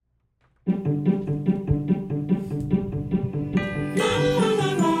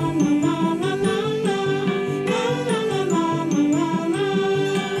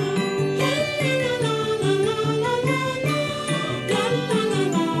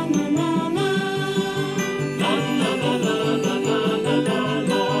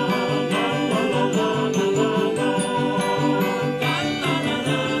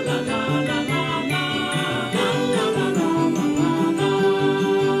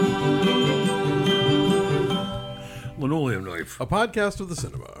Linoleum Knife. A podcast of the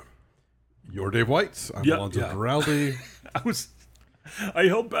cinema. You're Dave White. I'm Alonzo Duralde. I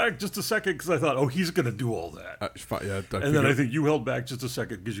held back just a second because I thought, oh, he's going to do all that. Then I think you held back just a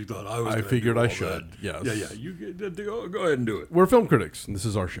second because you thought I was. I figured I should. That. Yes. Yeah. You go ahead and do it. We're film critics, and this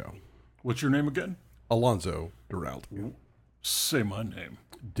is our show. What's your name again? Alonzo Duralde. Say my name.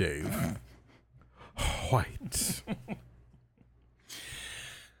 Dave White.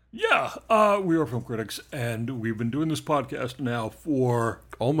 Yeah, we are film critics, and we've been doing this podcast now for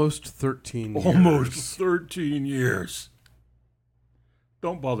almost 13 years. Almost 13 years.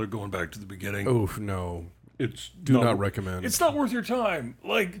 Don't bother going back to the beginning. Oh, no. Do not recommend. It's not worth your time.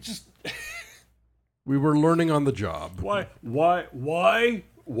 Like, just... We were learning on the job. Why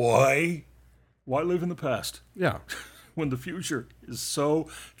live in the past? Yeah. When the future is so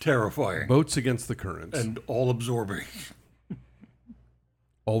terrifying. Boats against the current. And all-absorbing.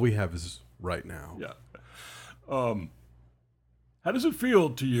 All we have is right now. Yeah. How does it feel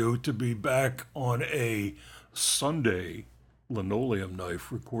to you to be back on a Sunday Linoleum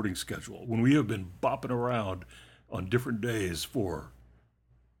Knife recording schedule when we have been bopping around on different days for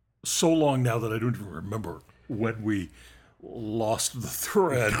so long now that I don't even remember when we lost the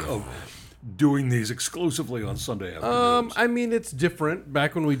thread of doing these exclusively on Sunday afternoons? I mean, it's different.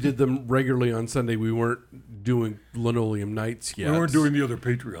 Back when we did them regularly on Sunday, we weren't doing Linoleum Nights yet. We weren't doing the other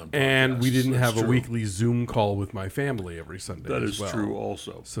Patreon podcasts. And we didn't have true. A weekly Zoom call with my family every Sunday That as is true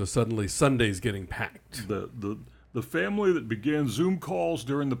also. So suddenly Sunday's getting packed. The family that began Zoom calls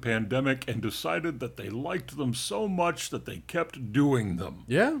during the pandemic and decided that they liked them so much that they kept doing them.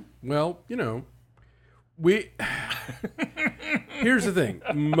 Yeah, well, here's the thing.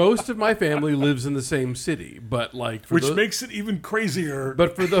 Most of my family lives in the same city, but which makes it even crazier.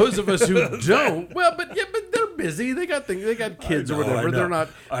 But for those of us who don't, but they're busy. They got things. They got kids or whatever. They're not.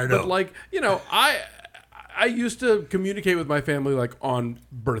 I know. But I used to communicate with my family like on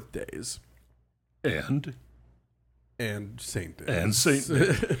birthdays and saint days. And saint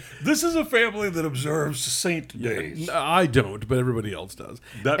days. This is a family that observes saint days. I don't, but everybody else does.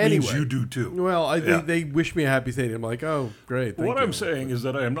 That means you do too. Well, they wish me a happy saint. I'm like, oh, great. What I'm saying is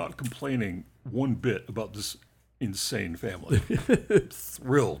that I am not complaining one bit about this insane family.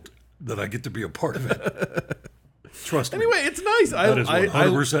 Thrilled that I get to be a part of it. Trust me. Anyway, it's nice. That is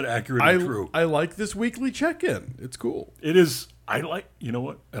 100% accurate and true. I like this weekly check-in. It's cool. It is. You know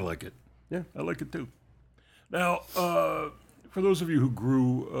what? I like it. Yeah. I like it too. Now, for those of you who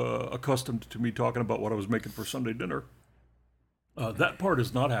grew accustomed to me talking about what I was making for Sunday dinner, that part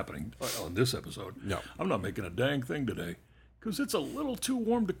is not happening on this episode. No. I'm not making a dang thing today because it's a little too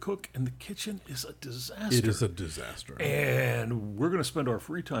warm to cook and the kitchen is a disaster. It is a disaster. And we're going to spend our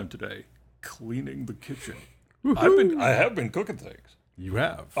free time today cleaning the kitchen. Woo-hoo. I have been cooking things. You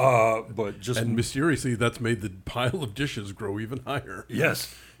have. And mysteriously, that's made the pile of dishes grow even higher.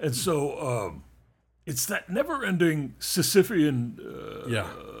 Yes. And so... it's that never-ending Sisyphean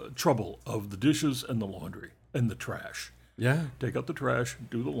trouble of the dishes and the laundry and the trash. Yeah. Take out the trash,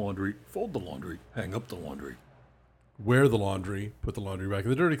 do the laundry, fold the laundry, hang up the laundry. Wear the laundry, put the laundry back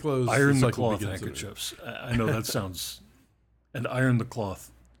in the dirty clothes. Iron the cloth handkerchiefs. I know that sounds... And iron the cloth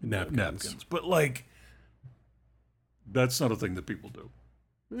napkins. But, that's not a thing that people do.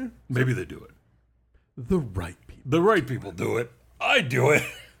 Yeah. Maybe they do it. The right people. The right people do it. I do it.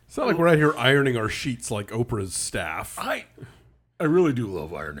 It's not like we're out here ironing our sheets like Oprah's staff. I really do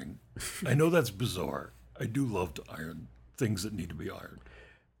love ironing. I know that's bizarre. I do love to iron things that need to be ironed.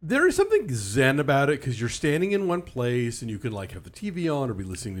 There is something zen about it because you're standing in one place and you can have the TV on or be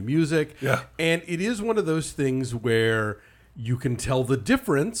listening to music. Yeah. And it is one of those things where you can tell the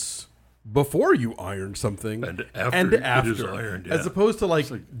difference before you iron something and after it is ironed, as opposed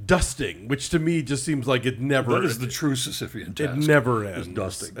to dusting, which to me just seems like it never. That is the true Sisyphean task. It never ends.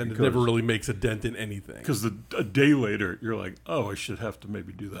 Dusting, and it never really makes a dent in anything. Because a day later, you're like, oh, I should have to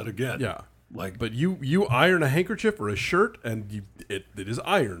maybe do that again. Yeah. But you iron a handkerchief or a shirt, and it is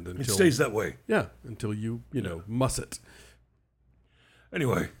ironed until it stays that way. Yeah, until you muss it.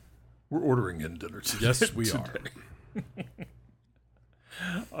 Anyway, we're ordering in dinner today. Yes, we are.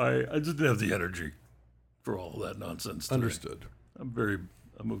 I just didn't have the energy for all of that nonsense today. Understood. I'm very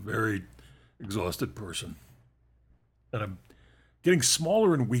I'm a very exhausted person. And I'm getting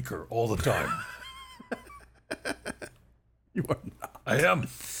smaller and weaker all the time. You are not. I am.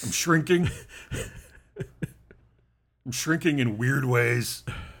 I'm shrinking. I'm shrinking in weird ways.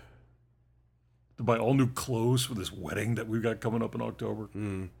 To buy all new clothes for this wedding that we've got coming up in October.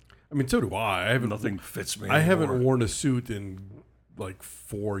 I mean, so do I. Nothing fits me I anymore. haven't worn a suit in like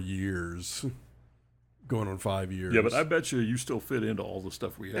 4 years. Going on 5 years. Yeah, but I bet you still fit into all the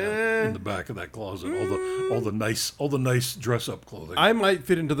stuff we have in the back of that closet. All the nice dress up clothing. I might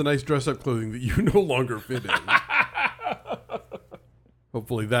fit into the nice dress up clothing that you no longer fit in.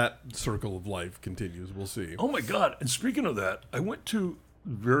 Hopefully that circle of life continues. We'll see. Oh my God. And speaking of that, I went to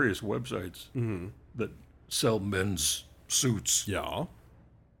various websites that sell men's suits. Yeah.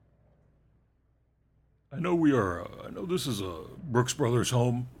 I know this is a Brooks Brothers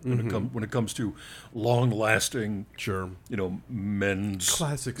home when it comes to long-lasting, Sure. men's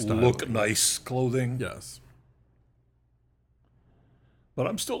Classic style. look nice clothing. Yes. But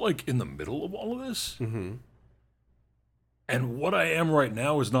I'm still like in the middle of all of this. And what I am right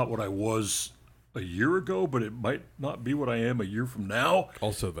now is not what I was a year ago, but it might not be what I am a year from now.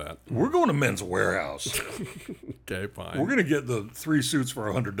 Also that. We're going to Men's Warehouse. Okay, fine. We're going to get the 3 suits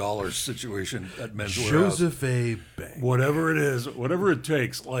for $100 situation at Men's Warehouse. Joseph A. Banks. Whatever it is, whatever it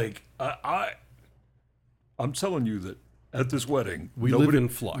takes. Like, I'm telling you that at this wedding, We live in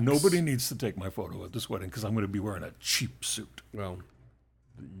flux. Nobody needs to take my photo at this wedding because I'm going to be wearing a cheap suit. Well,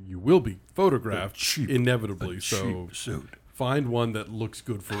 you will be photographed Cheap. inevitably, A so cheap suit. find one that looks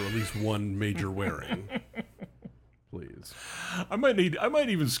good for at least one major wearing. Please. I might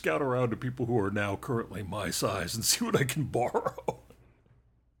even scout around to people who are now currently my size and see what I can borrow.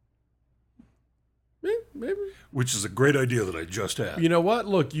 Maybe. Which is a great idea that I just had. You know what?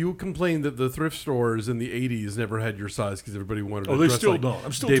 Look, you complained that the thrift stores in the 80s never had your size because everybody wanted to Oh, they dress still like don't.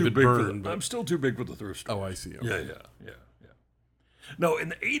 I'm still David too big Byrne. I'm still too big for the thrift store. Oh, I see. Okay. Yeah. No, in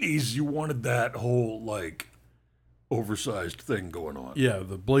the 80s, you wanted that whole, like, oversized thing going on. Yeah,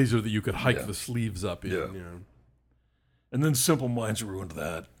 the blazer that you could hike Yeah. the sleeves up in. Yeah. And then Simple Minds ruined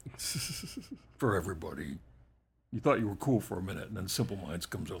that for everybody. You thought you were cool for a minute, and then Simple Minds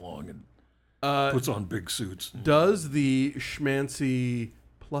comes along and puts on big suits. Does the schmancy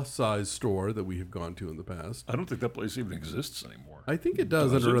plus-size store that we have gone to in the past? I don't think that place even exists anymore. I think it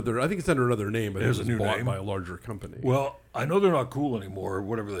does Does under it? I think it's under another name, but it There's was a new bought name? by a larger company. Well, I know they're not cool anymore, or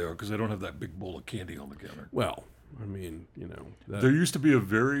whatever they are, because they don't have that big bowl of candy on the counter. Well, I mean, There used to be a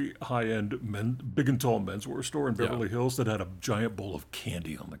very high-end big and tall menswear store in Beverly Hills that had a giant bowl of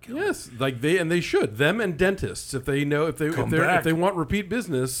candy on the counter. yes, like they should. Them and dentists, if they want repeat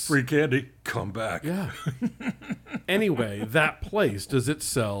business. Free candy, come back. Yeah. Anyway, that place, does it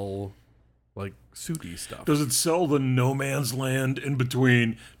sell like suity stuff? Does it sell the no man's land in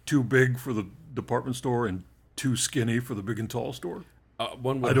between too big for the department store and too skinny for the big and tall store?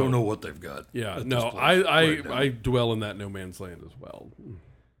 One would I don't hope. know what they've got. Yeah, at no, this place right now. I dwell in that no man's land as well.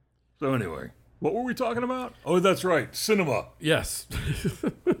 So anyway, what were we talking about? Oh, that's right, cinema. Yes.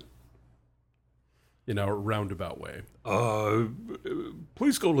 In our roundabout way.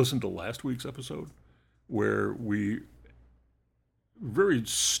 Please go listen to last week's episode where we very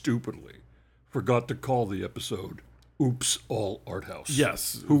stupidly forgot to call the episode "Oops, All Art House."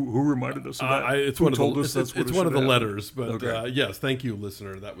 Yes. Who reminded us of that? It's Who one of told the us that's what it's it one of should the have? letters, but Okay. yes, thank you,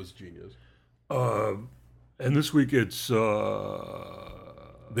 listener. That was genius. And this week it's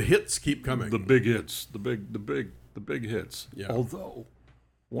The hits keep coming. the big hits, the big hits. Yeah. Although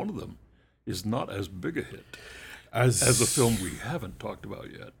one of them is not as big a hit as as a film we haven't talked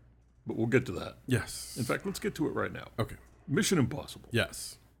about yet, but we'll get to that. Yes. In fact, let's get to it right now. Okay. Mission Impossible.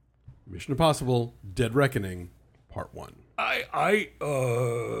 Yes. Mission Impossible: Dead Reckoning, Part 1. I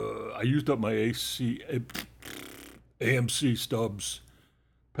used up my AMC Stubbs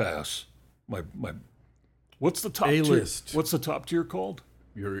pass. My what's the top A-list. tier? What's the top tier called?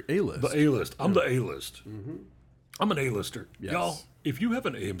 Your A-list. The A-list. I'm the A-list. I'm an A-lister. Yes. Y'all, if you have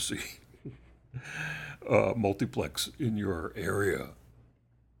an AMC multiplex in your area,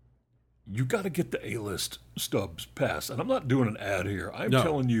 you got to get the A-list Stubbs pass. And I'm not doing an ad here. I'm No.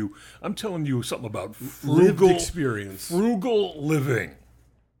 telling you something about Lived frugal experience. Frugal living.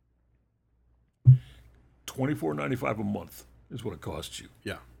 $24.95 a month is what it costs you.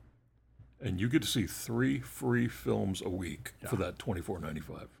 Yeah. And you get to see 3 free films a week for that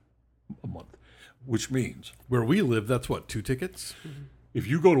 $24.95 a month. Which means Where we live, that's what, 2 tickets? if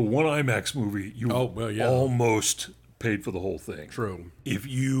you go to one IMAX movie, you almost paid for the whole thing. True. If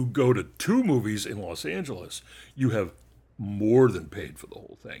you go to 2 movies in Los Angeles, you have more than paid for the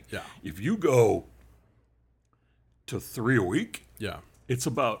whole thing. Yeah. If you go to 3 a week, Yeah. It's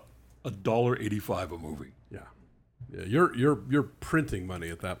about $1.85 a movie. Yeah. Yeah, you're printing money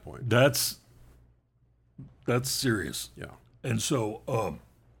at that point. That's serious. Yeah. And so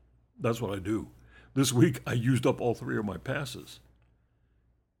that's what I do. This week I used up all 3 of my passes.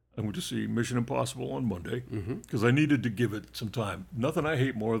 I went to see Mission Impossible on Monday because I needed to give it some time. Nothing I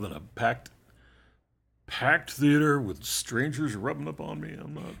hate more than a packed theater with strangers rubbing up on me.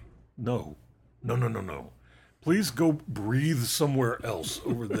 I'm not. No. Please go breathe somewhere else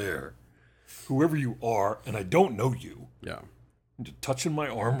over there. Whoever you are, and I don't know you. Yeah. Just touching my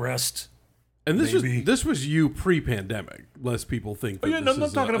armrest. And maybe. this was you pre-pandemic, lest people think that I'm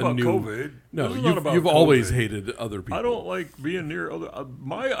not talking about COVID. No, This is not about you've COVID. always hated other people. I don't like being near other.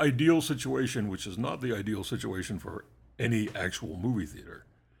 My ideal situation, which is not the ideal situation for any actual movie theater,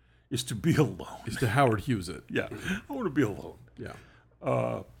 is to be alone. Is to Howard Hughes it. Yeah, I want to be alone. Yeah.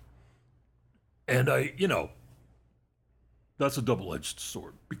 And that's a double-edged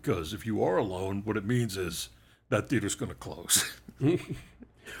sword, because if you are alone, what it means is that theater's going to close.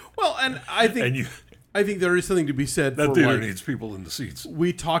 Well, and I think there is something to be said that for theater needs people in the seats.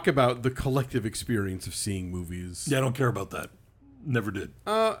 We talk about the collective experience of seeing movies. Yeah, I don't care about that. Never did.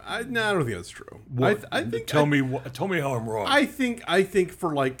 I don't think that's true. What? I think tell me how I'm wrong. I think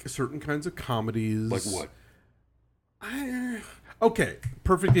for like certain kinds of comedies. Like what? Okay,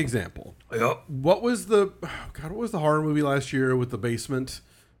 perfect example. Yep. What was the horror movie last year with the basement?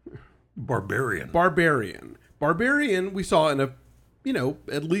 Barbarian. Barbarian. We saw in a,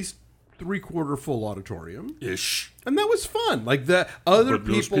 at least 3/4 full auditorium ish, and that was fun. Like the other but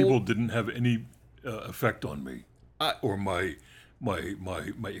those people didn't have any effect on me or my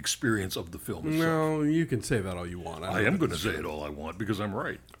experience of the film itself. No, you can say that all you want. I am going to say it all I want because I'm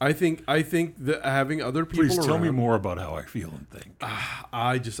right. I think that having other people Please tell around, me more about how I feel and think.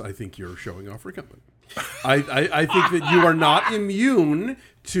 I think you're showing off your company. I think that you are not immune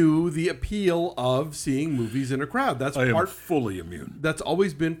to the appeal of seeing movies in a crowd. I am fully immune. That's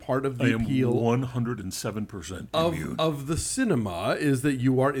always been part of the appeal. 107% immune of the cinema is that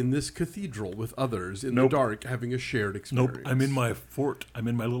you are in this cathedral with others in the dark, having a shared experience. Nope. I'm in my fort. I'm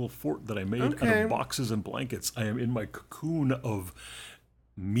in my little fort that I made out of boxes and blankets. I am in my cocoon of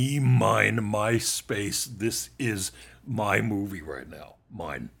me, mine, my space. This is my movie right now.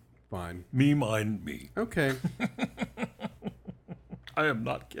 Mine. Fine. Me, mine, me. Okay. I am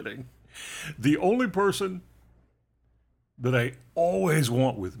not kidding. The only person that I always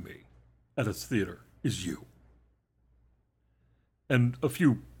want with me at a theater is you. And a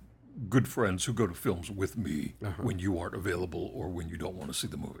few good friends who go to films with me when you aren't available or when you don't want to see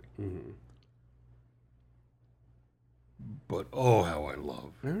the movie. Mm-hmm. But oh, how I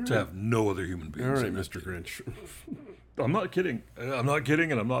love to have no other human beings. All right, Mr. Grinch. I'm not kidding. I'm not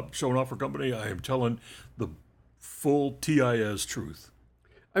kidding, and I'm not showing off for company. I am telling the full TIS truth.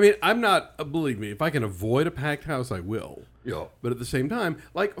 I mean, I'm not, believe me, if I can avoid a packed house, I will. Yeah. But at the same time,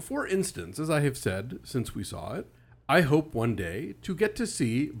 like, for instance, as I have said since we saw it, I hope one day to get to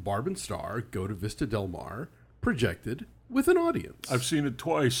see Barb and Star go to Vista Del Mar projected with an audience. I've seen it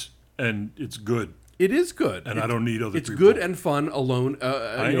twice, and it's good. It is good. And I don't need other people. It's good and fun alone.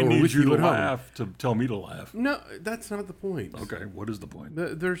 I need you to laugh to tell me to laugh. No, that's not the point. Okay, what is the point?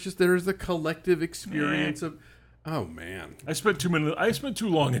 There's the collective experience of... Oh, man. I spent too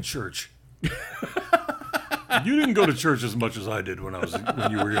long in church. You didn't go to church as much as I did when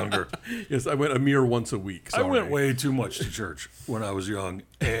you were younger. Yes, I went a mere once a week. Sorry. I went way too much to church when I was young,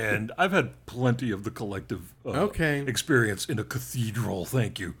 and I've had plenty of the collective experience in a cathedral.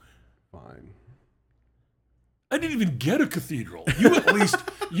 Thank you. Fine. I didn't even get a cathedral. You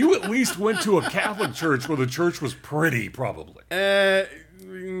at least went to a Catholic church where the church was pretty, probably.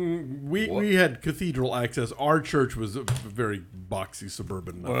 We had cathedral access. Our church was a very boxy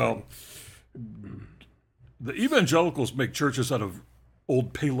suburban. Well, the evangelicals make churches out of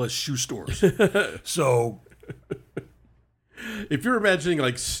old Payless shoe stores. So, if you're imagining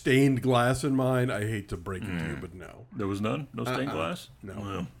like stained glass in mine, I hate to break it to you, but no. There was none? No stained glass? No.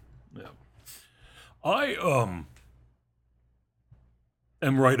 Well, yeah. I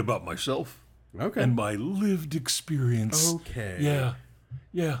am right about myself. Okay. And my lived experience. Okay. Yeah.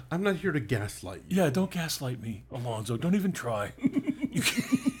 Yeah. I'm not here to gaslight you. Yeah, don't gaslight me, Alonzo. Don't even try.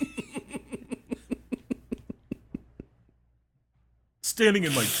 Standing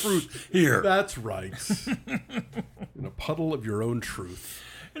in my truth here. That's right. In a puddle of your own truth.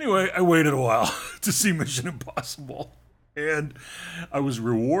 Anyway, I waited a while to see Mission Impossible. And I was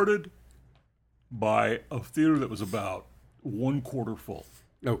rewarded by a theater that was about 1/4 full.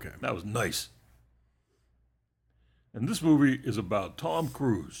 Okay. That was nice. And this movie is about Tom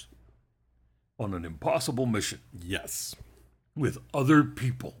Cruise on an impossible mission. Yes. with other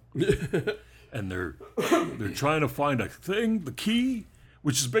people. And they're trying to find a thing, the key,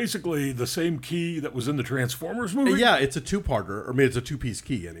 which is basically the same key that was in the Transformers movie. Yeah, it's a two-parter. I mean, it's a two-piece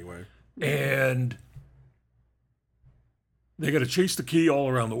key anyway. And they got to chase the key all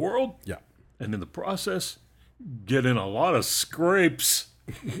around the world. Yeah. And in the process, get in a lot of scrapes.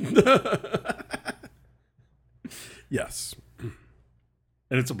 Yes.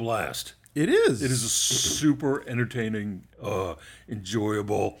 And it's a blast. It is. It is a super entertaining,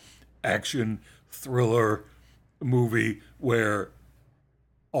 enjoyable action thriller movie where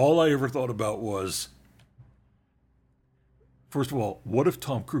all I ever thought about was, first of all, what if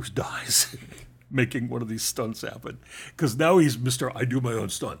Tom Cruise dies making one of these stunts happen? Because now he's Mr. I do my own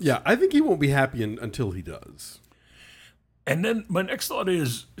stunts. Yeah, I think he won't be happy until he does. And then my next thought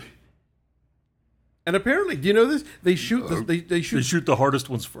is, and apparently, do you know this? They shoot they shoot the hardest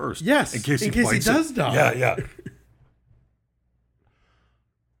ones first. Yes, in case he does die. Yeah, yeah.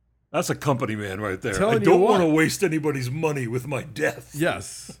 That's a company man right there. Telling I don't you what. want to waste anybody's money with my death.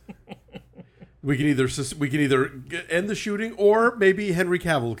 Yes. We can either end the shooting, or maybe Henry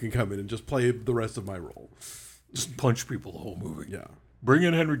Cavill can come in and just play the rest of my role. Just punch people the whole movie. Yeah. Bring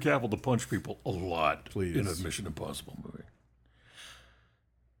in Henry Cavill to punch people a lot, Please. in a Mission Impossible movie.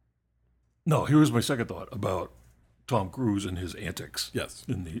 No, here's my second thought about Tom Cruise and his antics. Yes.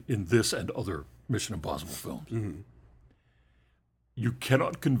 In this and other Mission Impossible films. Mm-hmm. You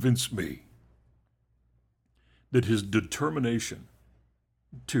cannot convince me that his determination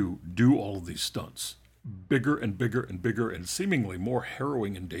to do all of these stunts, bigger and bigger and bigger and seemingly more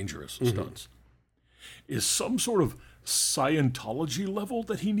harrowing and dangerous stunts, is some sort of Scientology level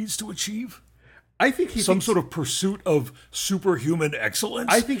that he needs to achieve. I think Some sort of pursuit of superhuman excellence.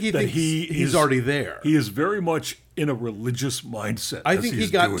 I think he thinks he's already there. He is very much in a religious mindset. I think he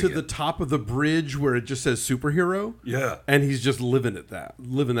got to the top of the bridge where it just says superhero. Yeah. And he's just living that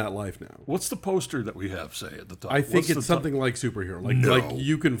life now. What's the poster that we have say at the top? I think it's something like superhero. Like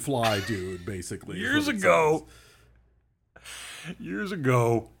you can fly, dude, basically. Years ago,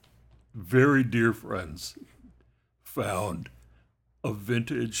 very dear friends found a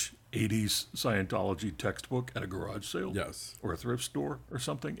vintage 80s Scientology textbook at a garage sale. Yes. Or a thrift store or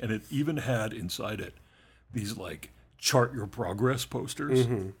something. And it even had inside it these like chart your progress posters.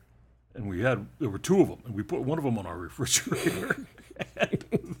 Mm-hmm. And there were two of them, and we put one of them on our refrigerator.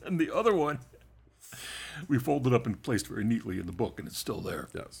 and the other one we folded up and placed very neatly in the book, and it's still there.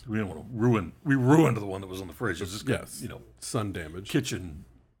 Yes. We didn't want to we ruined the one that was on the fridge. It was just yes. You know, sun damage. Kitchen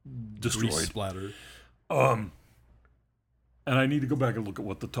destroyed. Grease splatter. And I need to go back and look at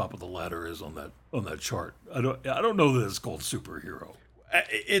what the top of the ladder is on that chart. I don't know that it's called superhero.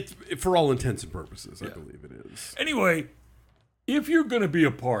 It's for all intents and purposes, I believe it is. Anyway, if you're going to be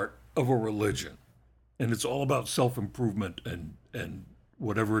a part of a religion, and it's all about self-improvement and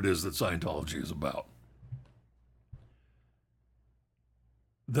whatever it is that Scientology is about,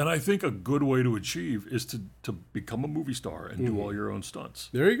 then I think a good way to achieve is to become a movie star and do all your own stunts.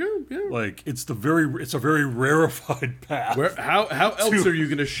 There you go. Yeah. Like it's a very rarefied path. How else are you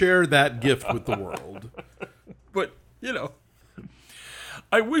going to share that gift with the world? But, you know,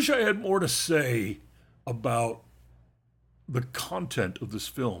 I wish I had more to say about the content of this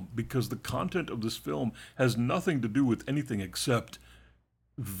film, because the content of this film has nothing to do with anything except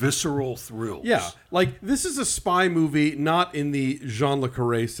visceral thrills. Yeah, like this is a spy movie, not in the Jean Le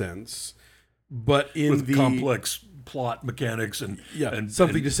Carré sense, but in with the complex plot mechanics and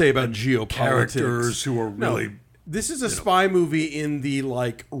something to say about geopolitics. Characters who are really. This is a spy movie in the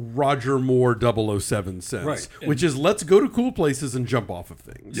like Roger Moore 007 sense, Right. which is let's go to cool places and jump off of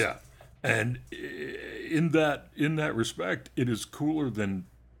things. Yeah, and in that respect, it is cooler than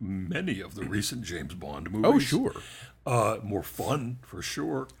many of the recent James Bond movies. Oh, sure. More fun, for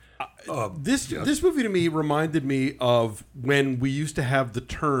sure. This movie to me reminded me of when we used to have the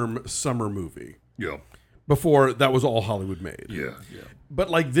term summer movie. Yeah. Before that was all Hollywood made. Yeah, yeah. But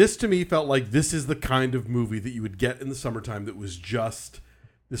like this to me felt like this is the kind of movie that you would get in the summertime that was just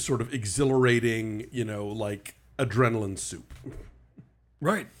this sort of exhilarating, you know, like adrenaline soup.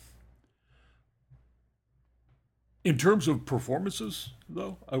 Right. In terms of performances,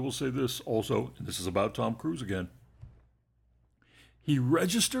 though, I will say this also, and this is about Tom Cruise again. He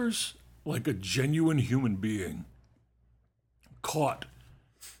registers like a genuine human being caught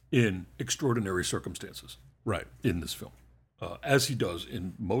in extraordinary circumstances. Right. In this film, as he does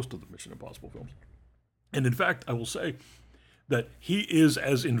in most of the Mission Impossible films. And in fact, I will say that he is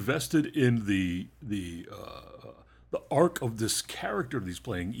as invested in the arc of this character that he's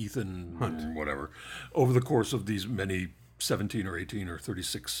playing, Ethan Hunt, whatever, over the course of these many 17 or 18 or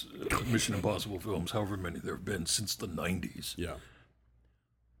 36 Mission Impossible films, however many there have been since the 90s. Yeah.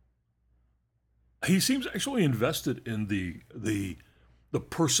 He seems actually invested in the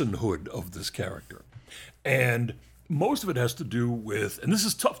personhood of this character. And most of it has to do with, and this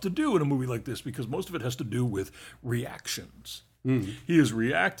is tough to do in a movie like this because most of it has to do with reactions. He is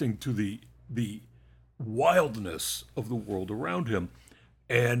reacting to the wildness of the world around him.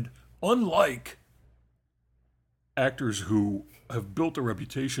 And unlike actors who have built a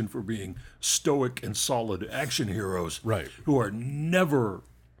reputation for being stoic and solid action heroes, Right. who are never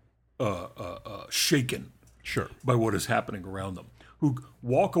shaken Sure. by what is happening around them, who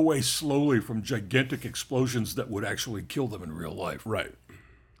walk away slowly from gigantic explosions that would actually kill them in real life. Right.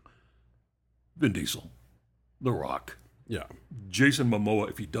 Vin Diesel, The Rock, Yeah. Jason Momoa,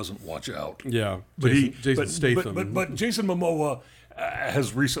 if he doesn't watch out. Yeah. But Jason Statham. But Jason Momoa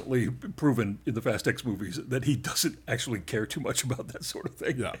has recently proven in the Fast X movies that he doesn't actually care too much about that sort of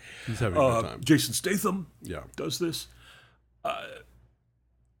thing. Yeah. He's having a good time. Jason Statham Yeah. does this.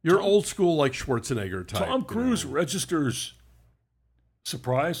 You're old school like Schwarzenegger type. Tom Cruise registers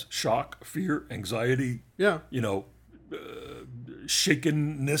surprise, shock, fear, anxiety, Yeah.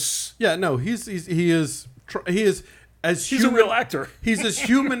 shakenness. Yeah, no, he is as He's human, a real actor. He's as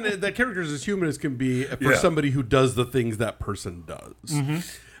human. That character is as human as can be for Yeah. somebody who does the things that person does.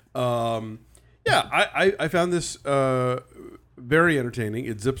 I found this very entertaining.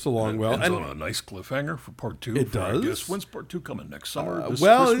 It zips along well, Ends and on a nice cliffhanger for part 2. It I does? guess. When's part 2 coming? Next summer? This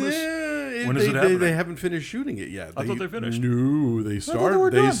well, Christmas? When is it happening? they haven't finished shooting it yet. I thought they finished. No, they thought they were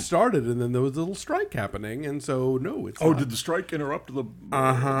started. They done. started, and then there was a little strike happening, and so no, it's Oh, not. did the strike interrupt the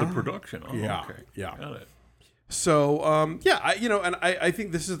production? Oh, Yeah, okay. yeah. Got it. So, I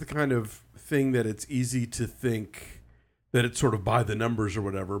think this is the kind of thing that it's easy to think that it's sort of by the numbers or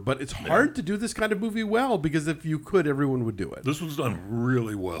whatever, but it's hard to do this kind of movie well because if you could, everyone would do it. This was done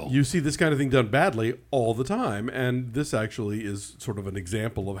really well. You see this kind of thing done badly all the time, and this actually is sort of an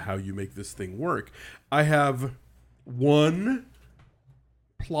example of how you make this thing work. I have one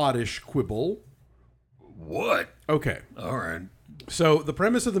plottish quibble. What? Okay, All right. so the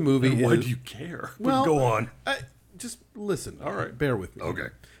premise of the movie Why is... do you care? Well, But go on. Just listen. All right. Bear with me. Okay.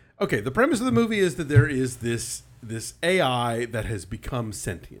 Okay, the premise of the movie is that there is this AI that has become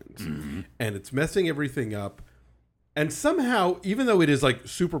sentient, and it's messing everything up. And somehow, even though it is like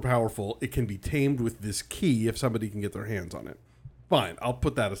super powerful, it can be tamed with this key if somebody can get their hands on it. Fine, I'll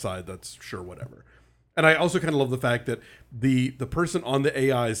put that aside. That's sure, whatever. And I also kind of love the fact that the person on the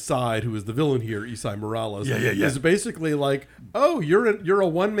AI's side, who is the villain here, Isai Morales, is basically like, oh, you're a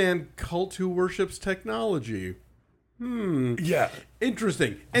one-man cult who worships technology. Yeah.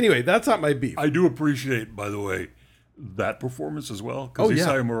 Interesting. Anyway, that's not my beef. I do appreciate, by the way, that performance as well. Because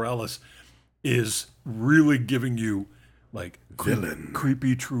Isai Morales is really giving you, like, Villain.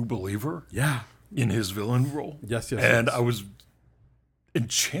 creepy true believer Yeah. in his villain role. Yes. And I was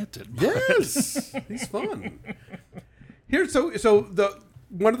enchanted by it. Yes. He's fun. Here, so the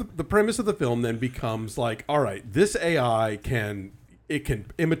one of the premise of the film then becomes like, all right, this AI can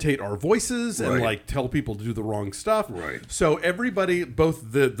imitate our voices and Right. like tell people to do the wrong stuff. Right. So everybody,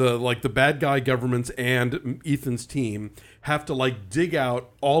 both the bad guy governments and Ethan's team, have to like dig out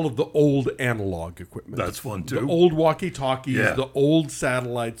all of the old analog equipment. That's fun, too. The old walkie-talkies, Yeah. the old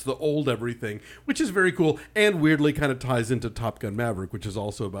satellites, the old everything, which is very cool and weirdly kind of ties into Top Gun Maverick, which is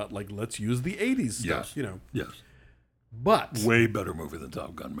also about like, let's use the 80s stuff, Yes. Yes. But Way better movie than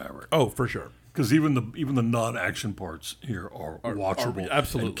Top Gun Maverick. oh, for sure. Because even the non-action parts here are watchable,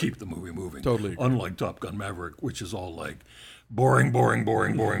 absolutely. and keep the movie moving. Totally agree. Unlike Top Gun Maverick, which is all like boring,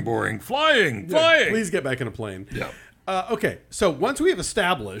 flying. Please get back in a plane. Yeah. Okay, so once we have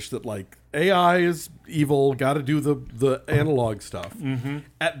established that like AI is evil, got to do the analog stuff.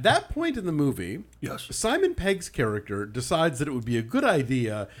 At that point in the movie, Yes. Simon Pegg's character decides that it would be a good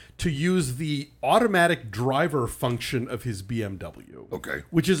idea to use the automatic driver function of his BMW. Okay.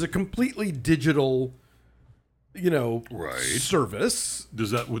 Which is a completely digital, Right. service.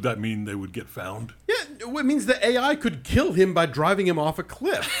 Would that mean they would get found? Yeah, it means the AI could kill him by driving him off a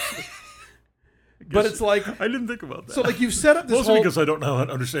cliff. But it's like, I didn't think about that. so like you've set up this Mostly whole... because I don't know how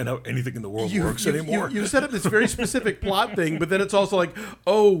to understand how anything in the world works anymore. You set up this very specific plot thing, but then it's also like,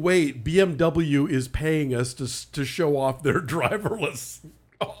 oh wait, BMW is paying us to show off their driverless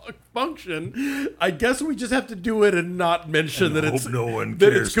function. I guess we just have to do it and not mention that hope it's no one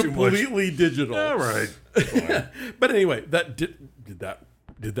that cares it's too much. completely digital. All right. But anyway, did that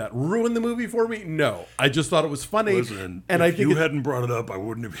Did that ruin the movie for me? No. I just thought it was funny. Listen, and if I think you hadn't brought it up, I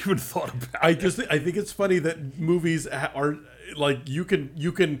wouldn't have even thought about it. I think it's funny that movies are like you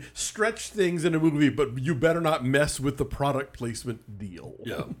can stretch things in a movie, but you better not mess with the product placement deal.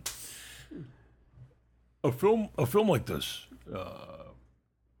 Yeah. A film like this,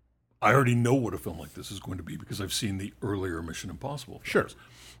 I already know what a film like this is going to be because I've seen the earlier Mission Impossible films. Sure.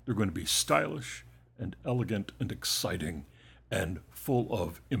 They're going to be stylish and elegant and exciting and full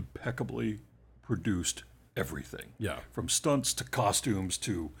of impeccably produced everything. Yeah. From stunts to costumes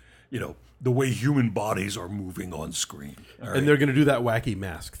to, the way human bodies are moving on screen. All right? And they're going to do that wacky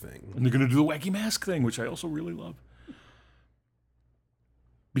mask thing. And they're going to do the wacky mask thing, which I also really love.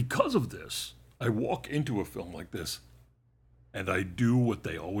 Because of this, I walk into a film like this and I do what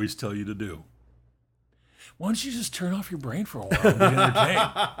they always tell you to do. Why don't you just turn off your brain for a while and be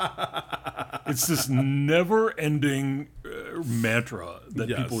entertained? It's this never-ending mantra that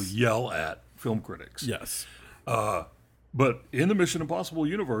people yell at film critics. Yes. But in the Mission Impossible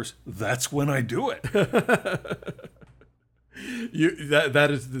universe, that's when I do it. They're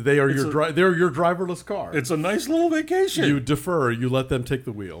your driverless car. It's a nice little vacation. You defer. You let them take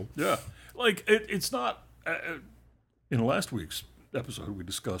the wheel. Yeah. Like, it's not... in last week's episode, we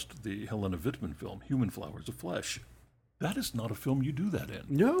discussed the Helena Wittmann film, Human Flowers of Flesh. That is not a film you do that in.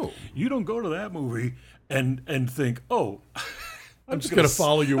 No. You don't go to that movie and think, oh... I'm just going to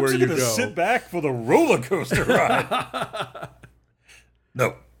follow you where you go. Sit back for the roller coaster ride.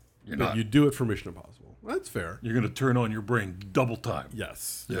 No, you're not. You do it for Mission Impossible. That's fair. You're going to turn on your brain double time.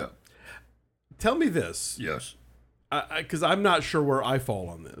 Yes. Yeah. Tell me this. Yes. Because I'm not sure where I fall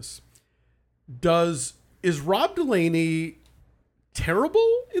on this. Is Rob Delaney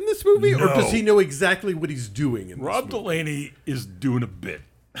terrible in this movie, or does he know exactly what he's doing in this movie? Rob Delaney is doing a bit.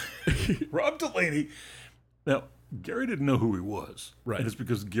 Rob Delaney. Now, Gary didn't know who he was. Right. And it's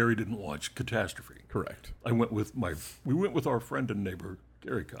because Gary didn't watch Catastrophe. Correct. We went with our friend and neighbor,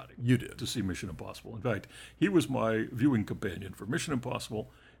 Gary Cotty. You did. To see Mission Impossible. In fact, he was my viewing companion for Mission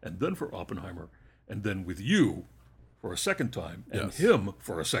Impossible, and then for Oppenheimer, and then with you for a second time, and him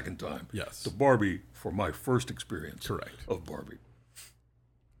for a second time. Yes. To Barbie for my first experience of Barbie.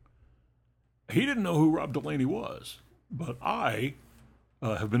 He didn't know who Rob Delaney was, but I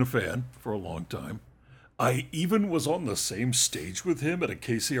have been a fan for a long time. I even was on the same stage with him at a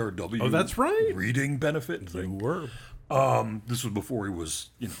KCRW reading benefit thing. You were. This was before he was,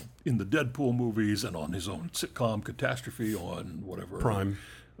 in the Deadpool movies and on his own sitcom Catastrophe on whatever. Prime.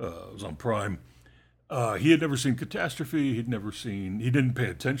 It was on Prime. He had never seen Catastrophe. He didn't pay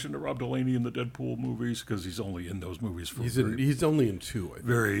attention to Rob Delaney in the Deadpool movies because he's only in those movies for he's only in 2, I think.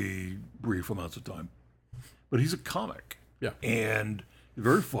 Very brief amounts of time. But he's a comic. Yeah. And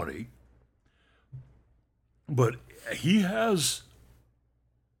very funny. But he has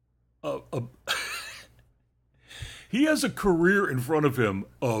he has a career in front of him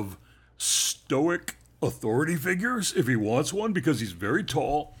of stoic authority figures if he wants one, because he's very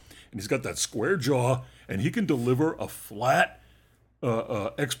tall and he's got that square jaw and he can deliver a flat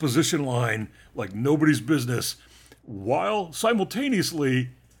exposition line like nobody's business while simultaneously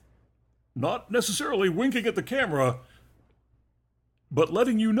not necessarily winking at the camera, but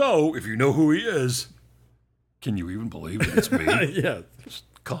letting you know, if you know who he is. Can you even believe that it's me? Yeah.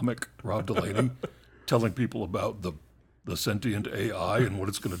 Comic Rob Delaney telling people about the sentient AI and what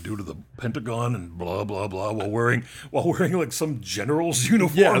it's going to do to the Pentagon and blah, blah, blah while wearing like some general's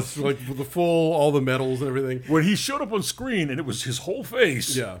uniform. Yes, like with all the medals and everything. When he showed up on screen and it was his whole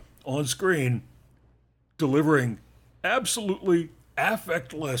face on screen delivering absolutely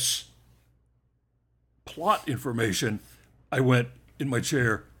affectless plot information, I went in my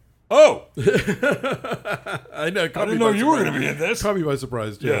chair, oh! I know. I didn't know you were going to be in this. Caught me by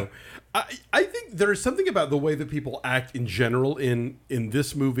surprise, too. Yeah. I think there is something about the way that people act in general in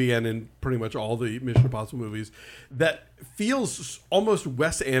this movie and in pretty much all the Mission Impossible movies that feels almost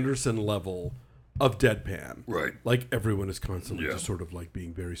Wes Anderson level of deadpan. Right. Like everyone is constantly just sort of like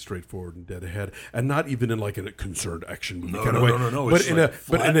being very straightforward and dead ahead, and not even in like a concerned action movie kind of way. No.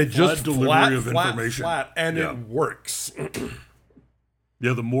 But in a just delivery of information. Flat, and it works.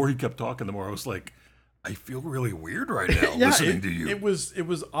 Yeah, the more he kept talking, the more I was like, I feel really weird right now listening to you. It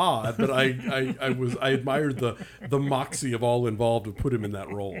was odd, but I admired the moxie of all involved to put him in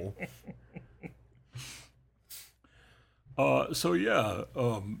that role.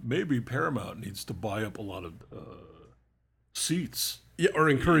 Maybe Paramount needs to buy up a lot of seats. Yeah, or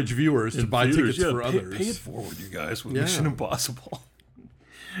encourage viewers to buy tickets for others. Pay it forward, you guys, with Mission Impossible.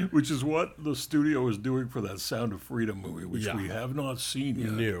 Which is what the studio is doing for that Sound of Freedom movie, which Yeah. we have not seen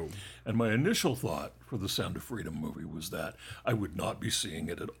yet. No. And my initial thought for the Sound of Freedom movie was that I would not be seeing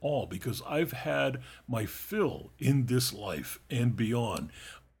it at all because I've had my fill in this life and beyond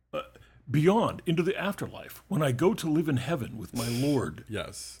into the afterlife when I go to live in heaven with my Lord.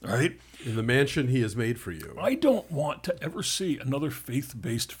 Yes. Right? In the mansion he has made for you. I don't want to ever see another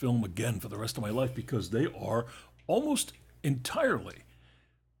faith-based film again for the rest of my life because they are almost entirely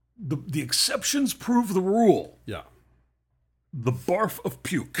the exceptions prove the rule. Yeah. The barf of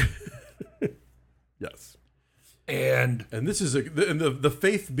puke. Yes. And this is the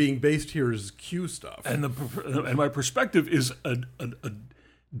faith being based here is Q stuff. and my perspective is a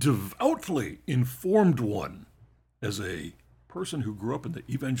devoutly informed one as a person who grew up in the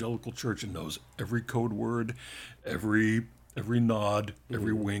evangelical church and knows every code word, every nod,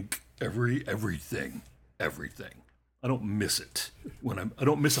 every wink, everything. I don't miss it I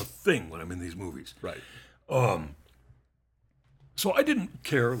don't miss a thing when I'm in these movies. Right. So I didn't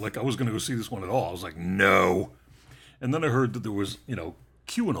care like I was going to go see this one at all. I was like, no. And then I heard that there was,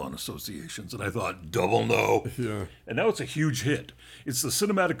 QAnon associations, and I thought, double no. Yeah. And now it's a huge hit. It's the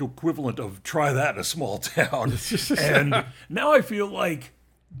cinematic equivalent of try that in a small town. And now I feel like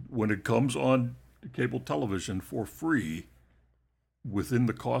when it comes on cable television for free, within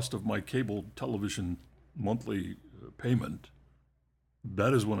the cost of my cable television monthly payment,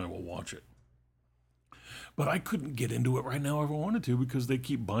 that is when I will watch it. But I couldn't get into it right now if I wanted to because they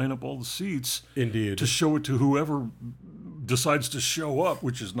keep buying up all the seats. Indeed. To show it to whoever decides to show up,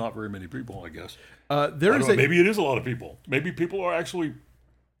 which is not very many people, I guess. Maybe it is a lot of people. Maybe people are actually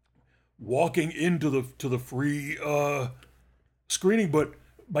walking into the free screening. But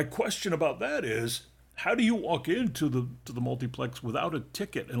my question about that is, how do you walk into the multiplex without a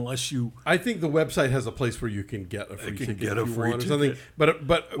ticket unless you? I think the website has a place where you can get a free ticket. Get a if you free want or ticket. something.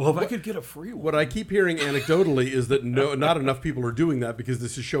 But Well, if I could get a free one. what I keep hearing anecdotally is that not enough people are doing that because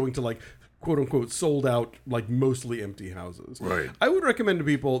this is showing to like quote unquote sold out, like mostly empty houses. Right. I would recommend to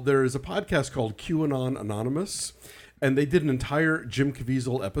people, there is a podcast called QAnon Anonymous, and they did an entire Jim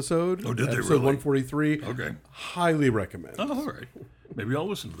Caviezel episode. Oh, did they episode really? 143. Okay. Highly recommend. Oh, all right. Maybe I'll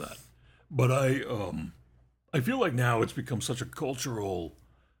listen to that. But I feel like now it's become such a cultural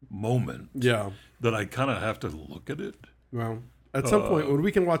moment Yeah. that I kind of have to look at it. Well, at some point when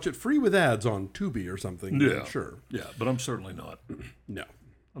we can watch it free with ads on Tubi or something. Yeah. Sure. Yeah, but I'm certainly not. No.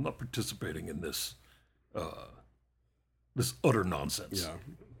 I'm not participating in this this utter nonsense. Yeah.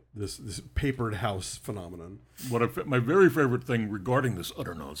 This papered house phenomenon. My very favorite thing regarding this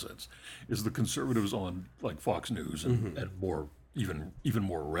utter nonsense is the conservatives on like Fox News and more even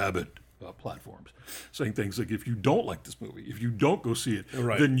more rabid platforms saying things like, if you don't like this movie, if you don't go see it,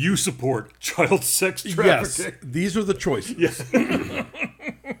 Right. then you support child sex Yes. trafficking. These are the choices. Yes.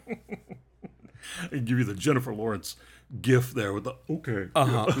 I give you the Jennifer Lawrence gif there with the okay.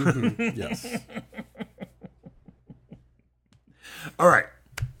 Uh-huh. Mhm. Yes. All right.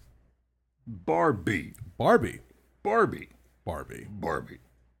 Barbie. Barbie. Barbie. Barbie. Barbie.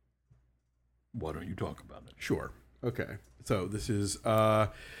 Why don't you talk about it? Sure. Okay. So this is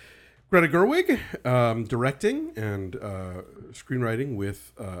Greta Gerwig directing and screenwriting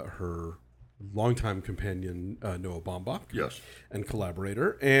with her longtime companion Noah Baumbach. Yes. And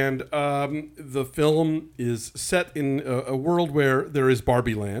collaborator. And the film is set in a world where there is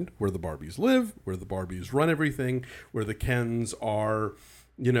Barbie land, where the Barbies live, where the Barbies run everything, where the Kens are,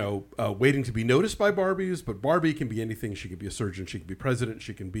 waiting to be noticed by Barbies. But Barbie can be anything. She can be a surgeon. She can be president.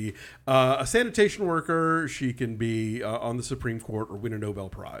 She can be a sanitation worker. She can be on the Supreme Court or win a Nobel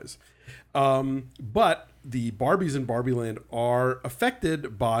Prize. But the Barbies in Barbie land are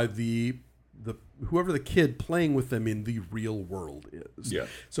affected by the whoever the kid playing with them in the real world is. Yeah.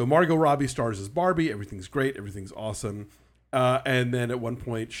 So Margot Robbie stars as Barbie. Everything's great. Everything's awesome. And then at one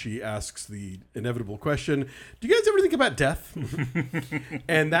point she asks the inevitable question, do you guys ever think about death?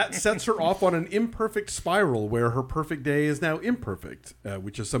 And that sets her off on an imperfect spiral where her perfect day is now imperfect,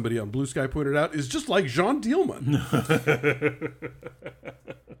 which, as somebody on Blue Sky pointed out, is just like Jean Dielman.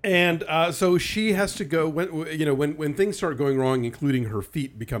 And so she has to go when things start going wrong, including her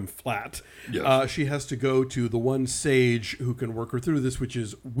feet become flat. Yes. She has to go to the one sage who can work her through this, which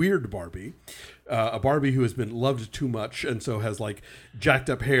is Weird Barbie, a Barbie who has been loved too much and so has like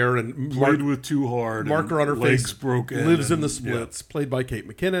jacked up hair and Played with too hard. marker on her legs face, broken. lives in and- the splits, played by Kate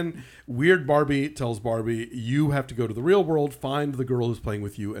McKinnon. Weird Barbie tells Barbie, you have to go to the real world, find the girl who's playing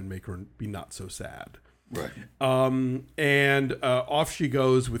with you, and make her be not so sad. Right. And off she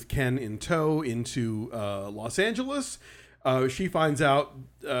goes with Ken in tow into Los Angeles. She finds out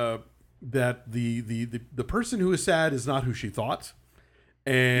that the person who is sad is not who she thought.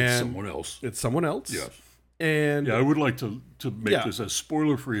 and It's someone else. It's someone else. Yes. And Yeah, I would like to make this as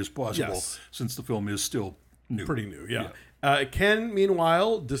spoiler-free as possible, Yes. since the film is still new. pretty new, yeah. Ken,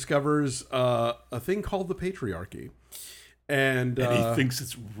 meanwhile, discovers a thing called the patriarchy. And he thinks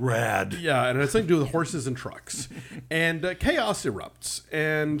it's rad. yeah, and it has something to do with horses and trucks. And chaos erupts.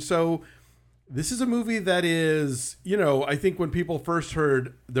 And so this is a movie that is, I think when people first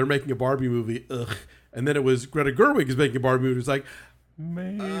heard they're making a Barbie movie, ugh, and then it was Greta Gerwig is making a Barbie movie, it was like,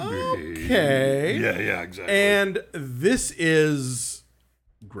 Maybe. okay. Yeah, exactly. And this is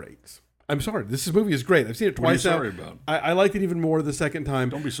great. I'm sorry. This movie is great. I've seen it twice now. What are you sorry about? I liked it even more the second time.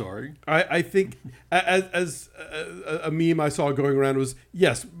 Don't be sorry. I think as a meme I saw going around was,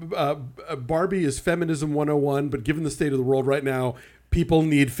 yes, Barbie is feminism 101, but given the state of the world right now, people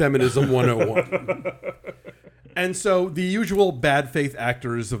need feminism 101. And so the usual bad faith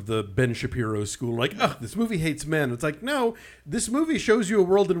actors of the Ben Shapiro school, like, oh, this movie hates men. It's like, no, this movie shows you a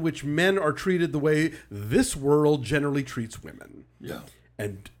world in which men are treated the way this world generally treats women. Yeah.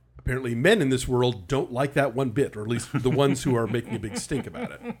 And apparently men in this world don't like that one bit, or at least the ones who are making a big stink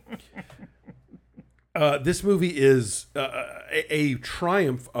about it. This movie is a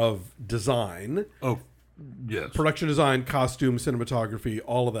triumph of design. Oh, yes. Production design, costume, cinematography,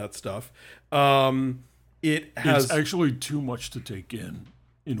 all of that stuff. It has It's actually too much to take in